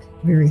not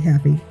very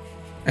happy.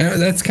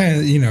 That's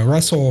kind of,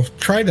 Russell,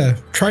 try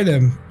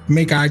to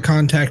make eye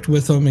contact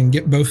with them and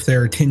get both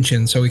their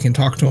attention so we can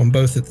talk to them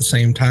both at the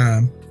same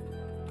time.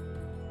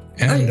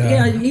 And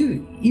yeah,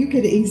 you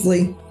could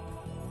easily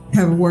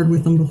have a word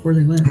with them before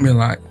they left. Be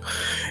like,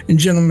 and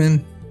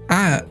gentlemen,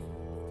 I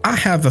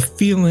have a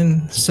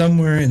feeling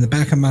somewhere in the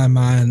back of my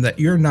mind that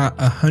you're not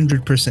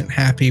 100%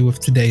 happy with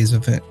today's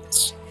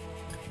events.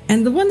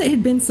 And the one that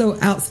had been so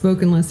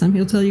outspoken last time,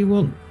 he'll tell you,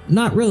 well,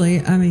 not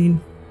really. I mean,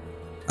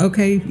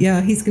 okay,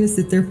 yeah, he's going to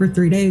sit there for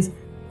 3 days.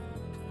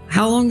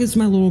 How long is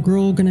my little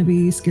girl going to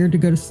be scared to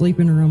go to sleep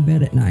in her own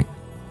bed at night?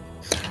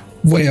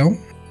 Well,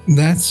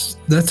 that's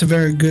a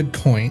very good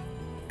point.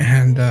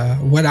 And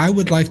what I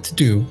would like to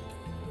do,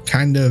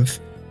 kind of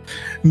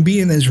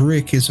being as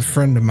Rick is a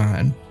friend of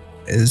mine,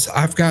 is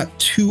I've got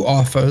 2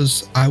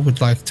 offers I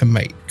would like to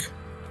make.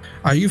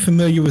 Are you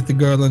familiar with the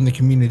girl in the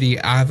community,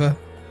 Iva?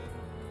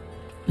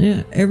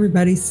 Yeah,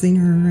 everybody's seen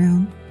her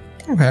around.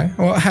 Okay.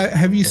 Well,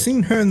 have you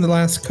seen her in the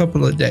last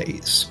couple of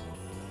days?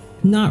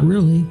 Not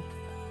really,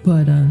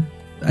 but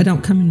I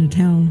don't come into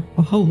town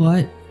a whole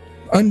lot.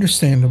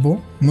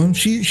 Understandable. Well,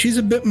 she's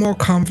a bit more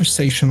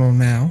conversational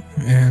now,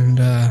 and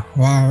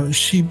while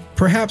she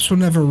perhaps will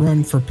never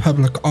run for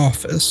public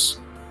office,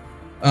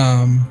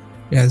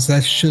 as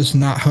that's just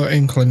not her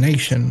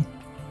inclination,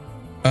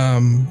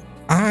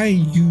 I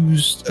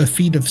used a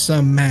feat of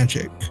some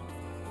magic,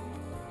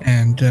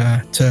 and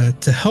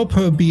to help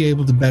her be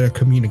able to better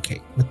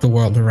communicate with the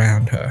world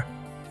around her.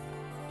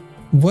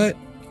 What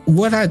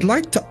I'd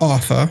like to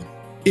offer,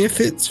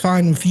 if it's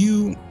fine with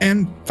you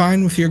and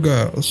fine with your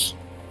girls,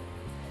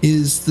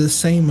 is the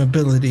same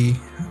ability.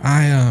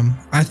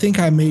 I think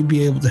I may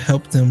be able to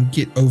help them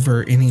get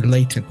over any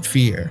latent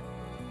fear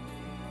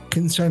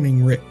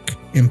concerning Rick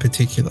in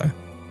particular.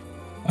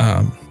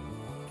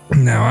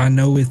 Now I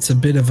know it's a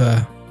bit of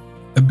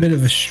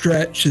a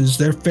stretch, as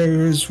their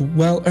fare is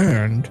well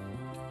earned,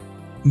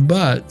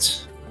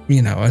 but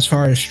as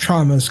far as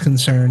trauma is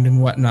concerned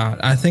and whatnot,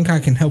 I think I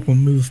can help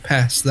them move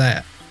past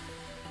that.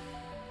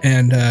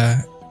 And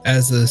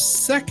as a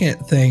second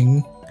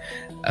thing,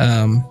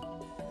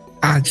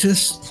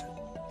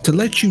 to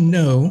let you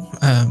know,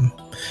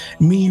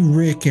 me,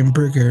 Rick, and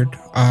Brigard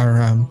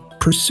are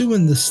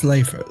pursuing the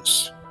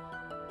slavers.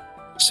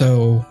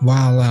 So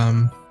while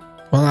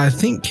I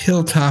think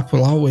Hilltop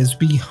will always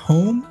be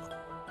home,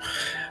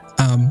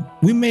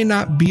 we may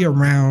not be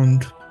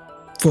around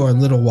for a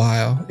little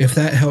while. If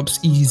that helps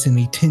ease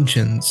any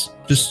tensions,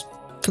 just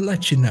to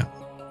let you know.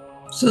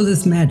 So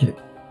this magic,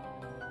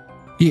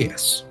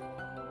 yes,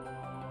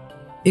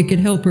 it could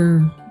help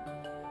her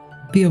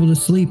be able to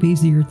sleep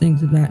easier,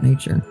 things of that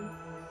nature.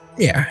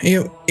 Yeah,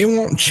 it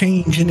won't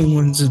change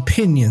anyone's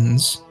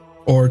opinions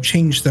or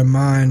change their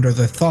mind or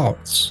their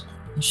thoughts.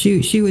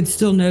 She would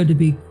still know to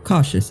be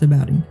cautious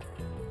about him.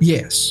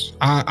 Yes,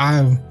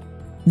 I'll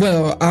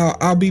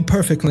be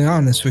perfectly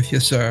honest with you,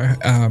 sir.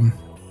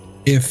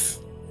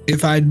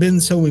 If I'd been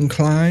so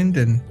inclined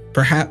and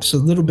perhaps a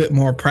little bit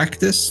more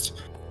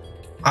practiced,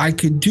 I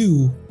could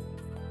do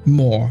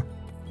more,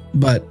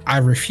 but I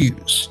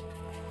refuse.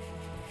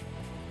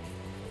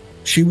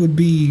 She would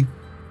be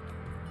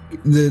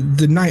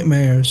the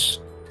nightmares,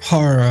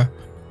 horror,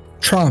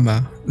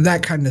 trauma,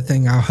 that kind of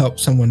thing I'll help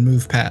someone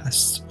move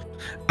past.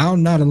 I'll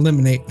not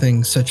eliminate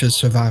things such as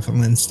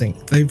survival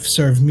instinct. They've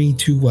served me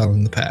too well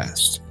in the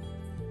past.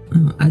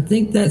 I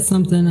think that's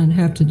something I'd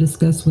have to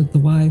discuss with the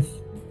wife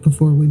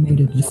before we made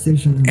a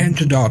decision. And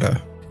your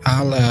daughter.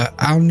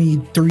 I'll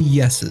need 3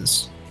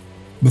 yeses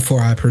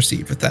before I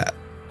proceed with that.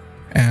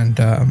 And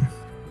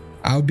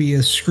I'll be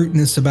as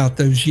scrutinous about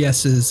those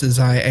yeses as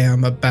I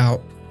am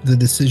about the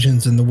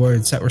decisions and the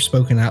words that were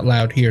spoken out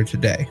loud here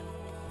today.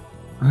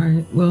 All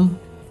right. Well,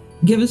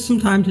 give us some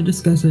time to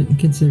discuss it and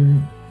consider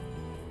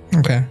it.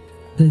 Okay.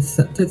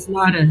 That's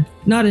not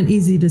an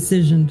easy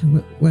decision to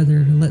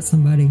whether to let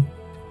somebody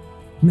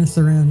mess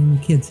around in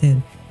your kid's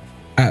head.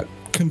 I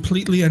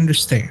completely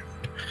understand.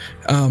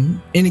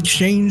 In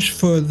exchange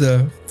for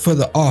the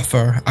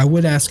offer, I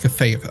would ask a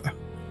favor.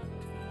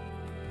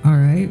 All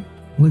right.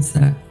 What's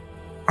that?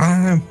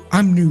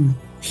 I'm new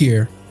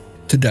here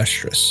to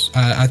Dustris.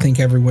 I think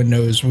everyone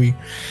knows me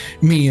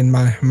and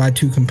my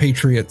 2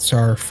 compatriots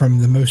are from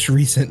the most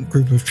recent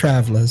group of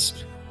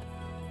travelers.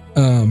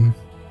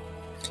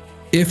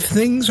 If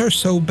things are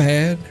so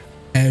bad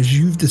as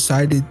you've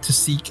decided to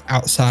seek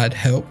outside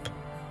help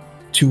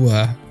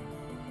to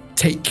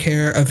take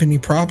care of any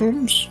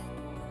problems,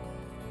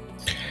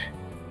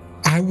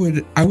 I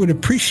would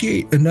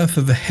appreciate enough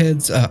of a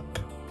heads up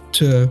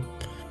to,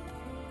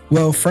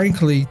 well,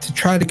 frankly, to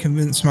try to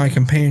convince my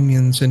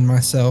companions and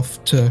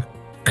myself to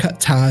cut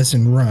ties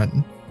and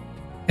run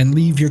and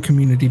leave your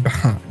community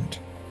behind.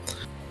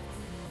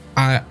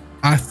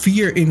 I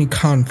fear any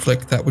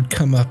conflict that would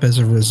come up as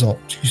a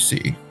result, you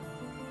see.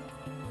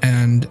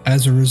 And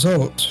as a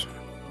result,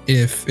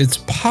 if it's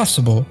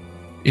possible,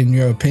 in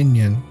your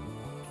opinion,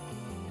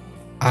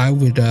 I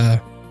would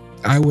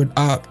I would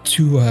opt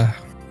to,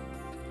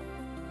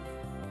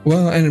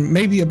 well, and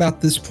maybe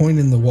about this point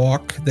in the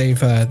walk,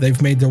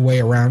 they've made their way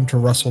around to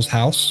Russell's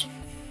house,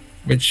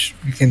 which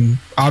can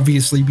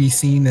obviously be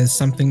seen as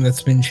something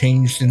that's been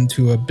changed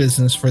into a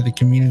business for the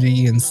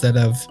community instead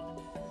of,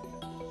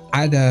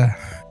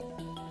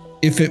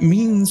 if it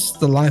means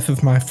the life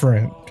of my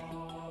friend,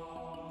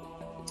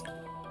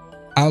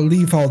 I'll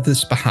leave all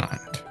this behind.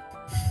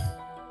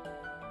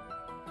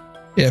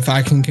 If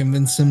I can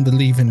convince them to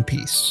leave in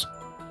peace.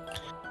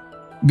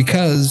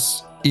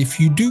 Because if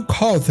you do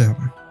call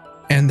them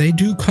and they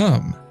do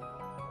come,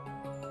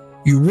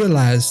 you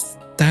realize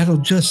that'll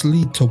just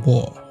lead to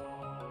war.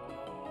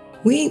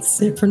 We ain't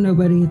sent for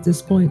nobody at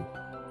this point.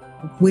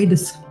 We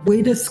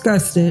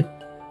discussed it,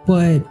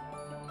 but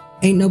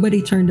ain't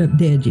nobody turned up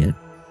dead yet.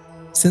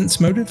 Sense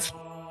motive?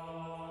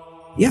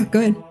 Yeah, go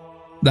ahead.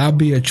 That'll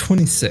be a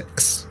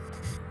 26.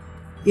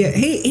 Yeah,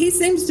 he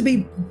seems to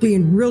be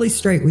being really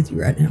straight with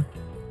you right now.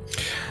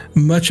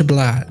 Much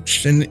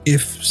obliged. And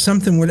if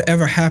something would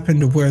ever happen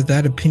to where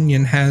that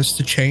opinion has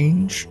to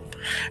change,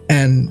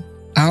 and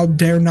I'll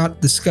dare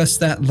not discuss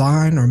that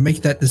line or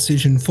make that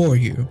decision for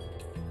you,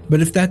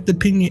 but if that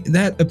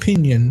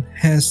opinion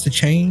has to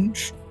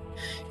change,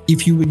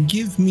 if you would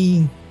give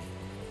me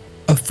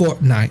a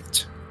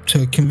fortnight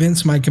to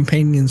convince my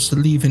companions to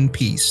leave in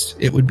peace,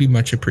 it would be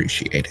much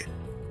appreciated.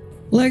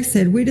 Like I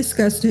said, we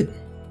discussed it.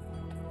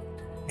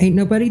 Ain't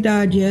nobody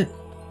died yet.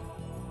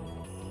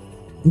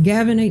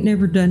 Gavin ain't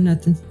never done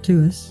nothing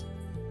to us.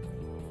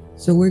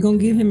 So we're going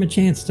to give him a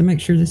chance to make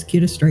sure this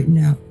kid is straightened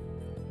out.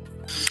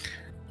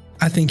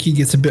 I think he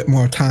gets a bit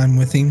more time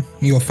with him.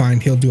 You'll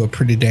find he'll do a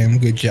pretty damn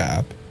good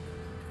job.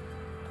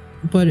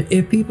 But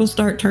if people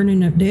start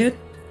turning up dead,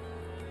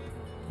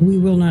 we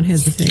will not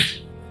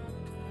hesitate.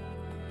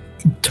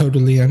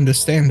 Totally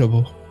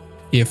understandable.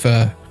 If,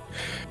 well,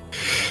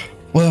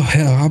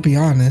 hell, I'll be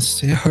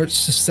honest. It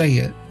hurts to say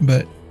it,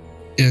 but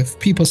if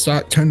people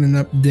start turning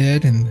up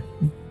dead and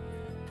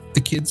the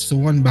kid's the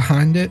one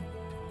behind it,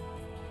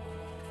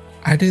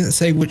 I didn't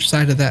say which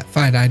side of that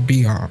fight I'd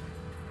be on,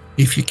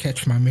 if you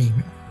catch my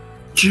meaning.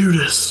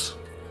 Judas.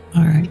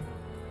 All right.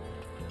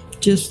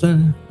 Just,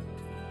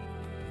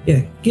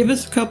 give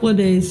us a couple of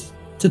days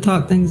to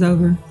talk things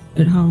over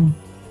at home,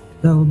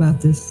 though,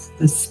 about this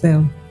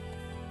spell.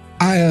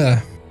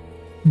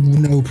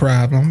 No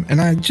problem.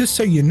 And just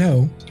so you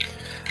know,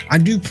 I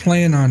do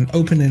plan on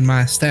opening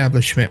my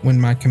establishment when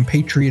my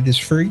compatriot is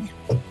free.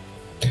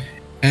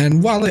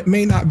 And while it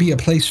may not be a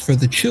place for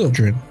the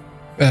children,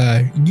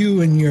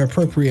 you and your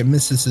appropriate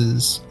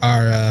missuses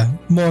are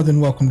more than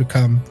welcome to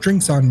come.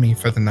 Drinks on me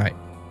for the night.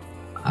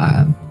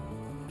 I'm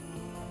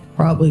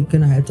probably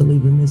going to have to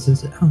leave the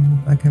missus at home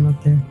if I come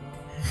up there.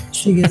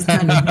 She gets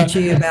kind of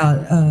bitchy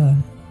about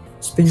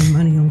spending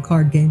money on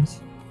card games.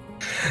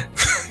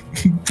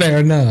 Fair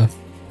enough.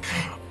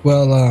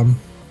 Well,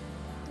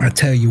 I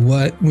tell you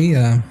what,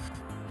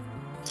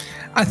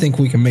 I think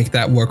we can make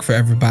that work for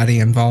everybody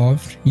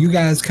involved. You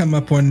guys come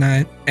up one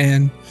night,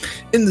 and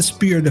in the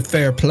spirit of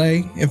fair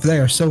play, if they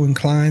are so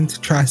inclined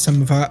to try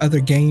some of our other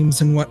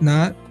games and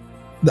whatnot,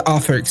 the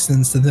offer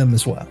extends to them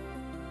as well.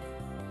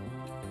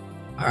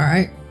 All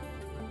right.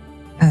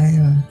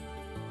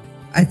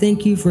 I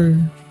thank you for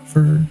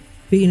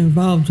being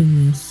involved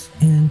in this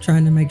and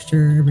trying to make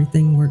sure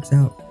everything works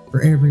out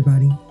for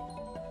everybody.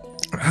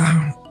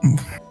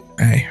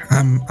 Hey,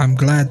 I'm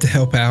glad to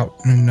help out.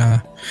 And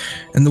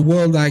in the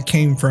world I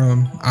came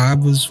from, I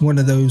was one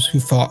of those who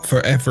fought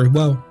for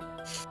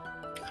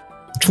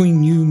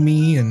between you,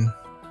 me, and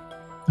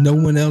no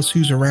one else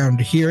who's around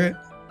to hear it,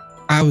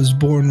 I was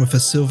born with a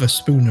silver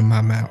spoon in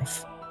my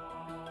mouth.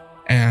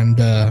 And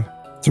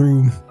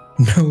through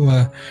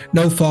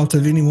no fault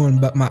of anyone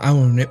but my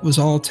own, it was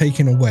all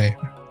taken away.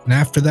 And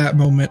after that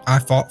moment, I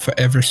fought for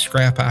every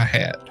scrap I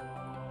had.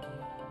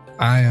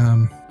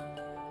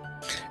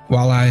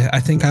 While I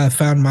think I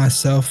found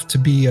myself to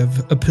be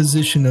of a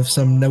position of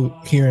some note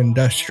here in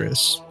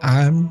Dustris,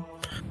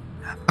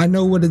 I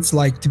know what it's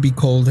like to be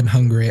cold and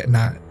hungry at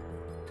night.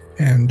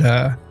 And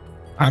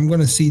I'm going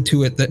to see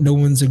to it that no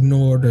one's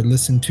ignored or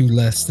listened to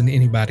less than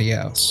anybody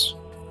else.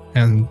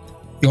 And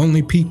the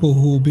only people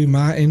who will be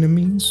my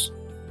enemies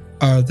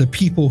are the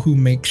people who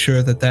make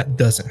sure that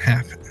doesn't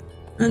happen.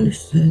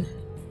 Understood.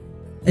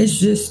 It's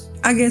just,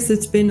 I guess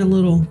it's been a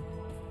little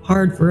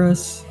hard for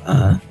us.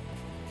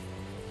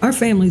 Our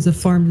families have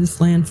farmed this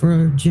land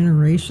for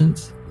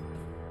generations.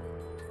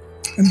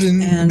 And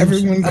then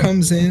everyone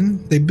comes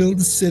in, they build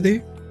a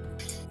city,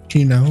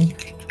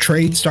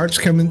 trade starts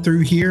coming through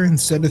here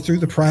instead of through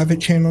the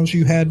private channels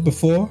you had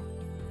before.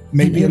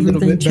 Maybe a little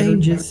bit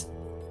changes.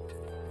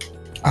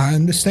 Better. I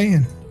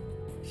understand.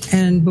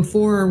 And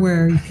before,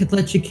 where you could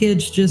let your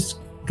kids just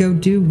go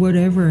do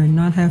whatever and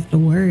not have to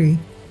worry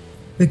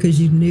because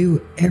you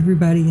knew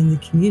everybody in the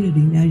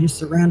community. Now you're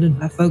surrounded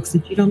by folks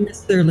that you don't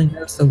necessarily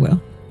know so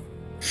well.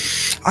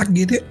 I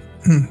get it.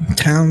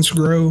 Towns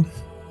grow.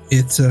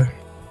 It's a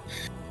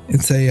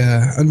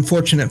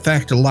unfortunate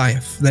fact of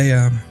life.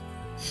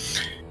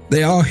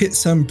 They all hit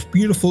some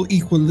beautiful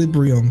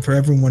equilibrium for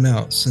everyone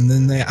else, and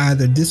then they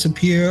either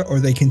disappear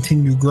or they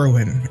continue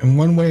growing. And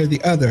one way or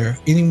the other,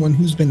 anyone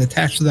who's been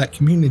attached to that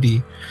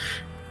community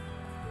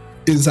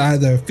is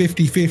either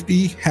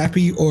 50-50,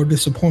 happy or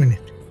disappointed.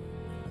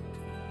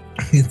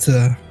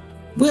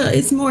 Well,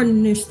 it's more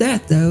than just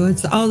that, though.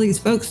 It's all these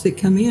folks that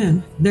come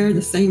in. They're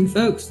the same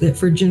folks that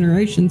for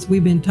generations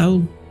we've been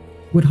told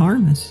would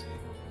harm us.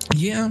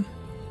 Yeah.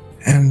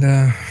 And,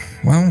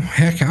 well,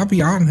 heck, I'll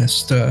be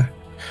honest.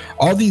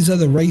 All these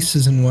other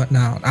races and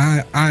whatnot,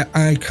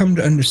 I come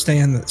to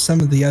understand that some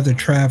of the other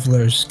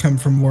travelers come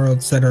from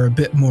worlds that are a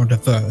bit more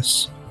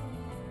diverse.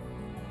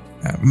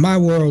 My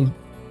world,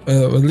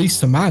 at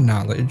least to my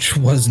knowledge,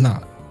 was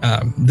not.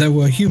 There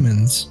were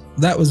humans.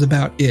 That was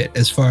about it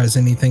as far as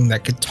anything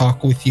that could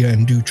talk with you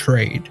and do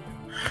trade.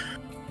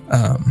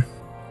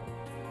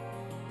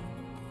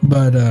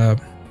 But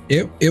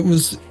it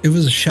was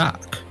a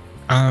shock.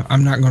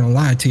 I'm not going to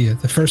lie to you.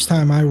 The first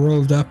time I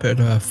rolled up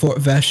at Fort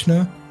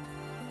Veshna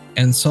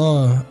and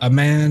saw a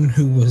man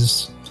who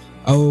was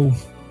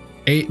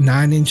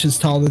 8-9 inches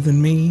taller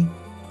than me,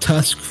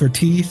 tusk for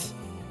teeth,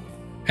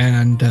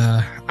 and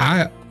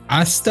I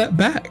stepped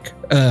back.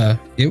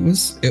 It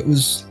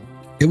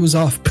was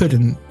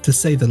off-putting, to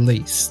say the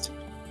least.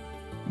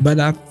 But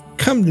I've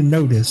come to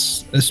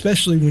notice,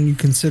 especially when you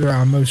consider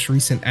our most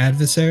recent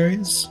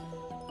adversaries,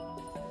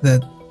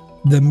 that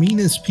the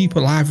meanest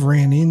people I've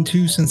ran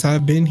into since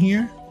I've been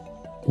here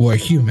were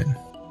human.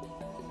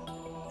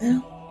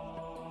 Yeah,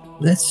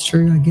 that's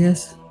true, I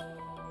guess.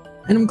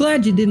 And I'm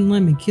glad you didn't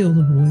let me kill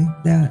the boy.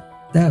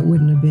 That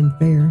wouldn't have been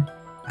fair.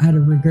 I'd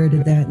have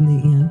regretted that in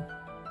the end.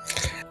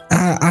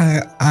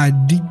 I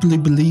deeply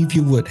believe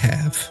you would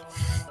have.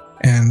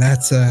 And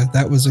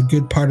that was a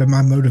good part of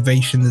my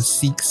motivation to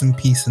seek some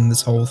peace in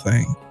this whole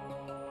thing.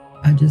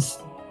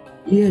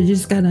 You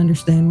just got to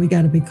understand, we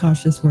got to be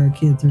cautious where our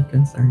kids are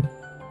concerned.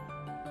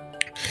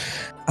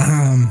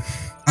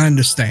 I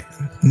understand.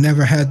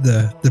 Never had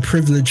the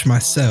privilege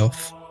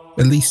myself,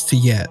 at least to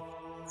yet.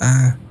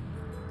 I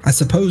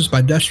suppose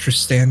by Dustris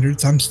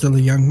standards, I'm still a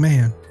young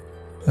man.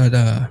 But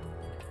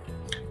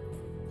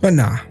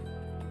nah.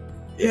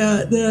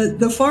 Yeah,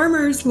 the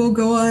farmers will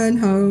go on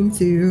home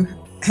to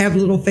have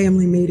little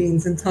family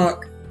meetings and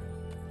talk.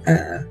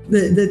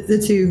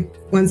 The two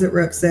ones that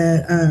were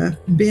upset,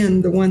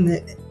 Ben, the one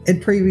that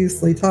had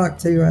previously talked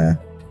to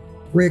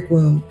Rick,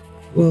 will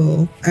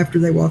after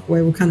they walk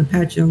away, will kind of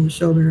pat you on the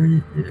shoulder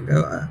and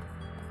go,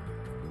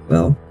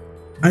 well,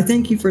 I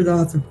thank you for the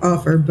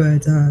offer,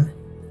 but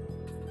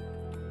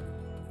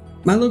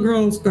my little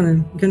girl's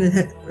gonna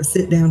have to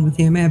sit down with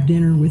him, have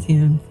dinner with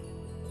him,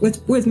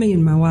 with me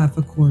and my wife,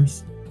 of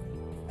course,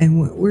 and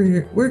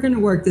we're gonna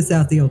work this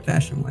out the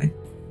old-fashioned way.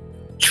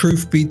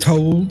 Truth be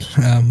told,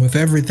 with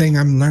everything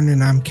I'm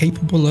learning I'm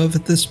capable of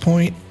at this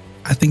point,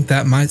 I think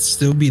that might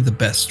still be the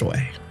best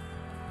way.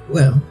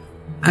 Well,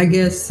 I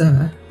guess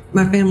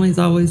my family's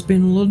always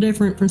been a little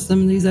different from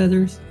some of these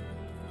others.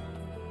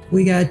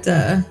 We got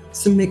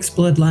some mixed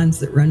bloodlines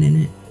that run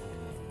in it.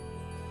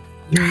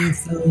 We're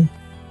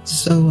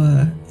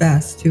so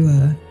fast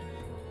to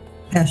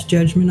pass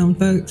judgment on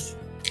folks.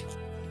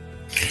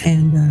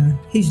 And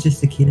he's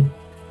just a kid.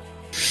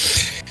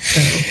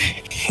 So,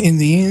 in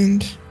the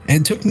end,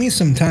 it took me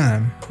some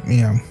time.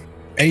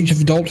 Age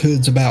of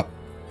adulthood's about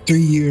 3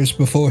 years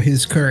before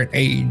his current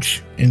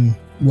age. And,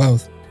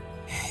 well,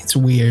 it's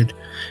weird.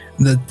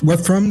 We're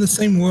from the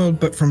same world,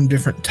 but from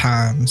different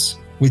times,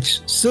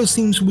 which still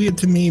seems weird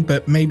to me,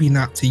 but maybe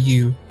not to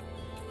you.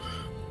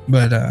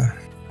 But,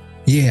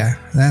 yeah,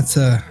 that's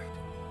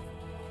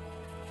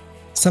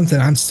something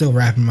I'm still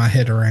wrapping my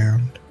head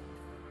around.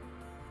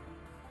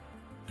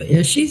 But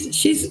yeah,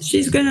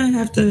 she's gonna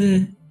have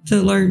to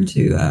learn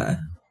to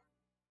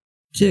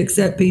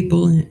accept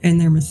people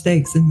and their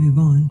mistakes and move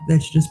on.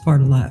 That's just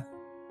part of life.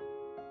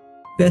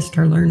 Best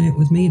her learn it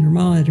with me and her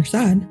mom at her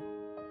side.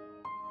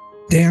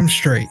 Damn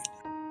straight.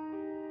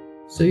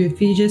 So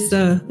if you just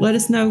let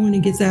us know when he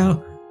gets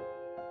out.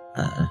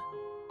 Of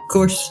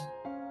course,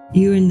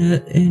 you and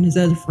his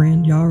other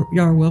friend, y'all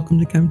are welcome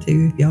to come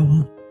too if y'all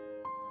want.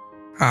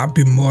 I'll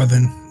be more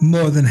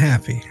than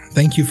happy.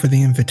 Thank you for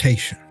the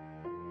invitation.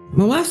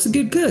 My wife's a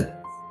good cook.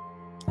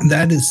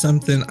 That is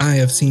something I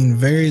have seen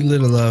very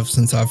little of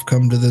since I've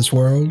come to this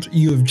world.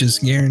 You have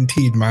just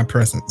guaranteed my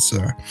presence,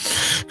 sir.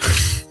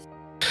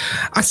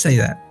 I say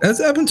that. That's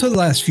up until the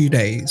last few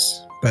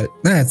days, but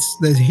that's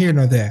here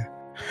nor there.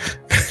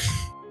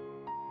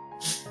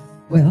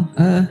 Well,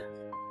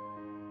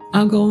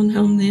 I'll go on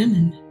home then,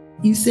 and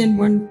you send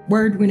one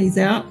word when he's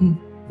out, and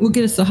we'll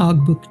get us a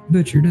hog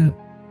butchered up.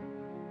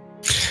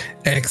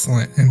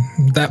 Excellent.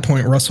 And at that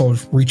point, Russell will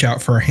reach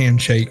out for a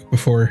handshake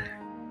before...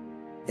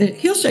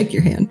 He'll shake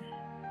your hand,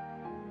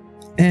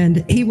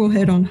 and he will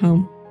head on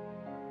home.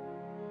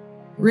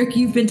 Rick,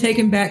 you've been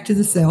taken back to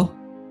the cell.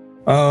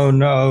 Oh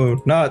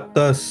no, not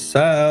the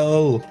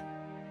cell.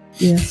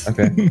 Yes.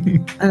 Okay.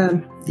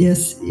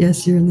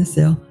 Yes, you're in the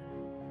cell.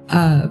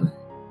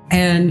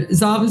 And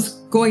Zav is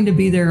going to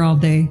be there all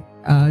day.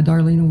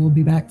 Darlena will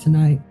be back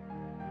tonight.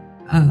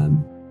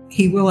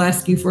 he will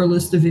ask you for a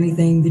list of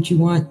anything that you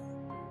want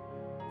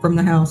from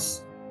the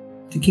house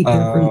to keep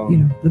there for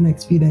the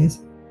next few days.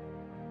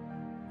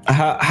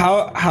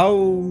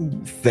 How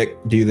thick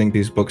do you think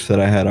these books that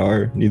I had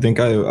are? Do you think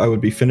I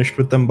would be finished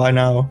with them by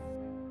now?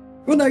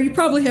 Well, no, you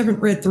probably haven't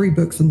read 3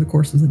 books in the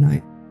course of the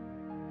night.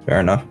 Fair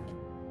enough.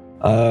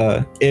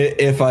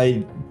 If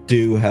I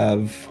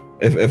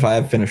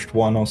have finished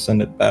one, I'll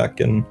send it back,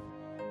 and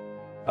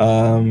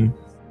I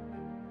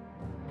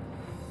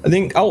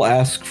think I'll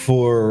ask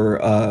for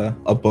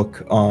a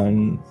book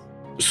on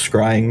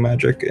scrying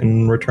magic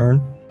in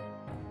return.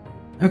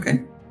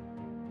 Okay.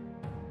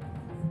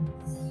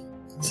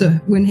 So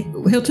when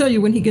he'll tell you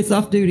when he gets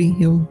off duty,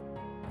 he'll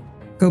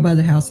go by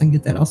the house and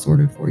get that all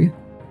sorted for you.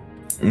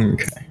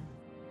 Okay.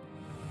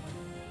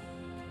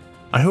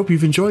 I hope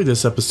you've enjoyed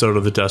this episode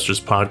of the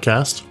Dusters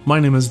Podcast. My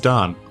name is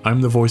Don.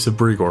 I'm the voice of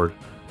Brigord.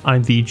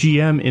 I'm the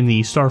GM in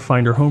the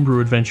Starfinder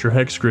homebrew adventure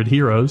Hexgrid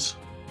Heroes.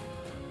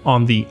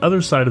 On the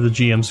other side of the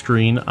GM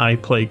screen, I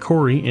play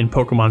Corey in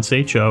Pokemon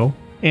Seicho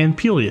and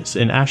Peleus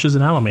in Ashes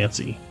and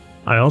Allomancy.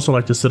 I also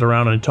like to sit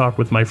around and talk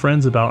with my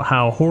friends about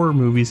how horror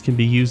movies can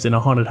be used in a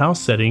haunted house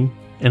setting,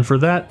 and for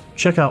that,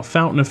 check out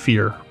Fountain of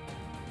Fear.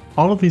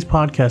 All of these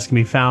podcasts can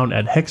be found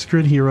at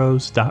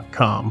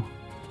hexgridheroes.com.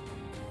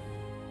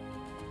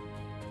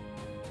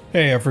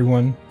 Hey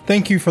everyone,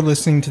 thank you for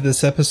listening to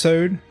this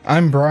episode.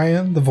 I'm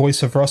Brian, the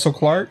voice of Russell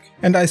Clark,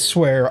 and I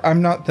swear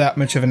I'm not that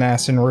much of an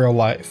ass in real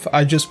life,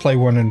 I just play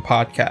one in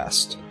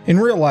podcast. In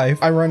real life,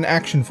 I run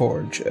Action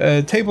Forge,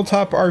 a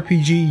tabletop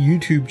RPG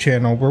YouTube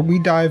channel where we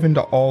dive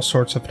into all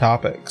sorts of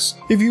topics.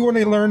 If you want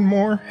to learn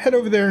more, head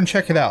over there and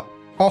check it out.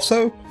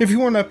 Also, if you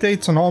want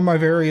updates on all my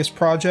various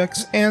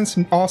projects and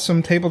some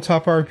awesome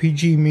tabletop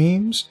RPG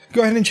memes,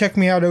 go ahead and check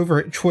me out over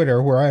at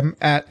Twitter where I'm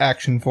at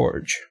Action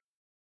Forge.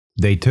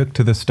 They took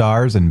to the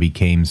stars and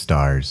became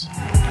stars.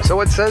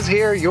 So it says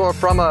here you're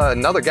from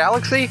another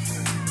galaxy?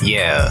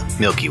 Yeah,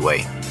 Milky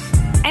Way.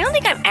 I don't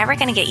think I'm ever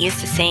going to get used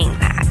to saying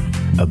that.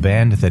 A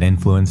band that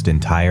influenced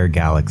entire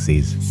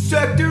galaxies.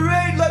 Sector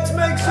 8, let's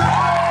make some...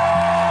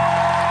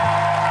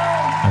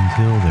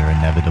 Until their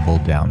inevitable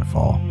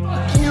downfall.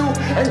 Fuck you,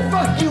 and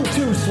fuck you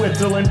too,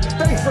 Switzerland.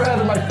 Thanks for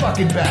having my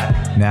fucking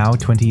back. Now,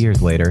 20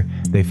 years later,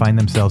 they find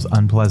themselves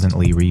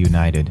unpleasantly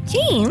reunited.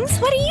 James,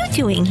 what are you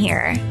doing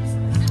here?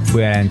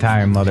 We're an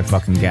entire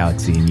motherfucking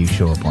galaxy and you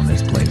show up on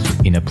this place.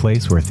 In a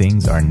place where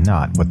things are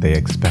not what they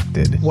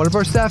expected. One of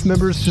our staff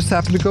members just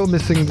happened to go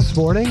missing this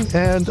morning,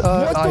 and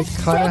I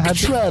kind of had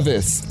to...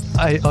 Travis?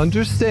 I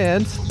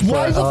understand.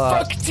 Why the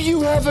fuck do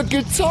you have a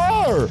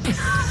guitar?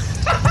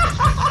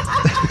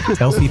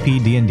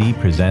 LCP D&D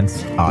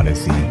presents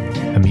Odyssey,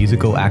 a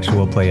musical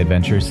actual play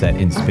adventure set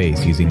in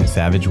space using the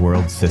Savage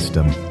Worlds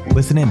system.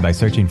 Listen in by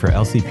searching for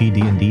LCP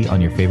D&D on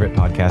your favorite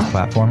podcast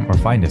platform or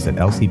find us at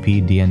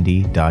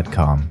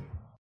lcpdnd.com.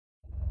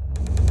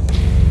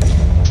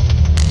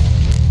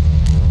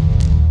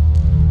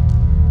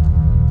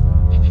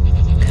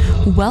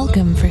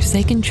 Welcome,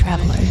 Forsaken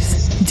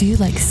Travelers. Do you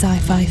like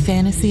sci-fi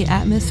fantasy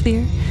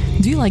atmosphere?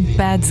 Do you like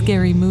bad,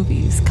 scary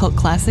movies, cult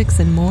classics,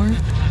 and more?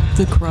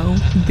 The Crow,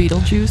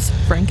 Beetlejuice,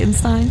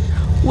 Frankenstein?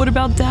 What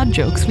about dad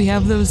jokes? We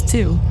have those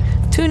too.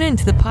 Tune in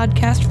to the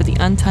podcast for the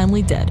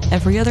Untimely Dead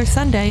every other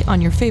Sunday on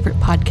your favorite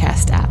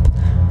podcast app.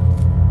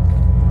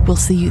 We'll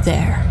see you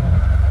there.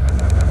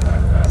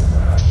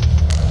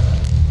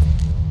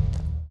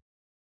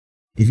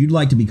 If you'd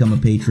like to become a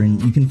patron,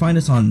 you can find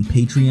us on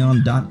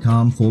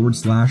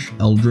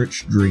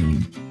patreon.com/Eldritch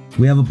Dream.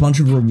 We have a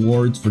bunch of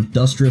rewards for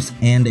Dustress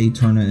and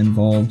Aeterna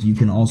involved. You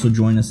can also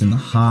join us in the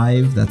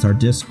Hive, that's our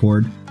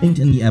Discord, linked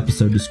in the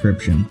episode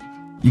description.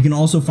 You can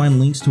also find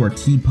links to our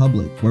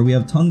TeePublic, where we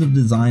have tons of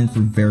designs for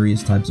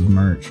various types of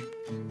merch.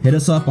 Hit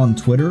us up on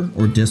Twitter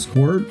or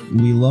Discord.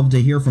 We love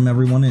to hear from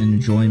everyone and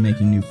enjoy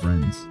making new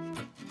friends.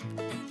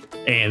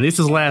 And this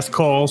is last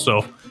call,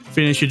 so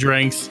finish your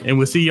drinks, and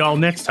we'll see y'all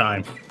next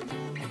time.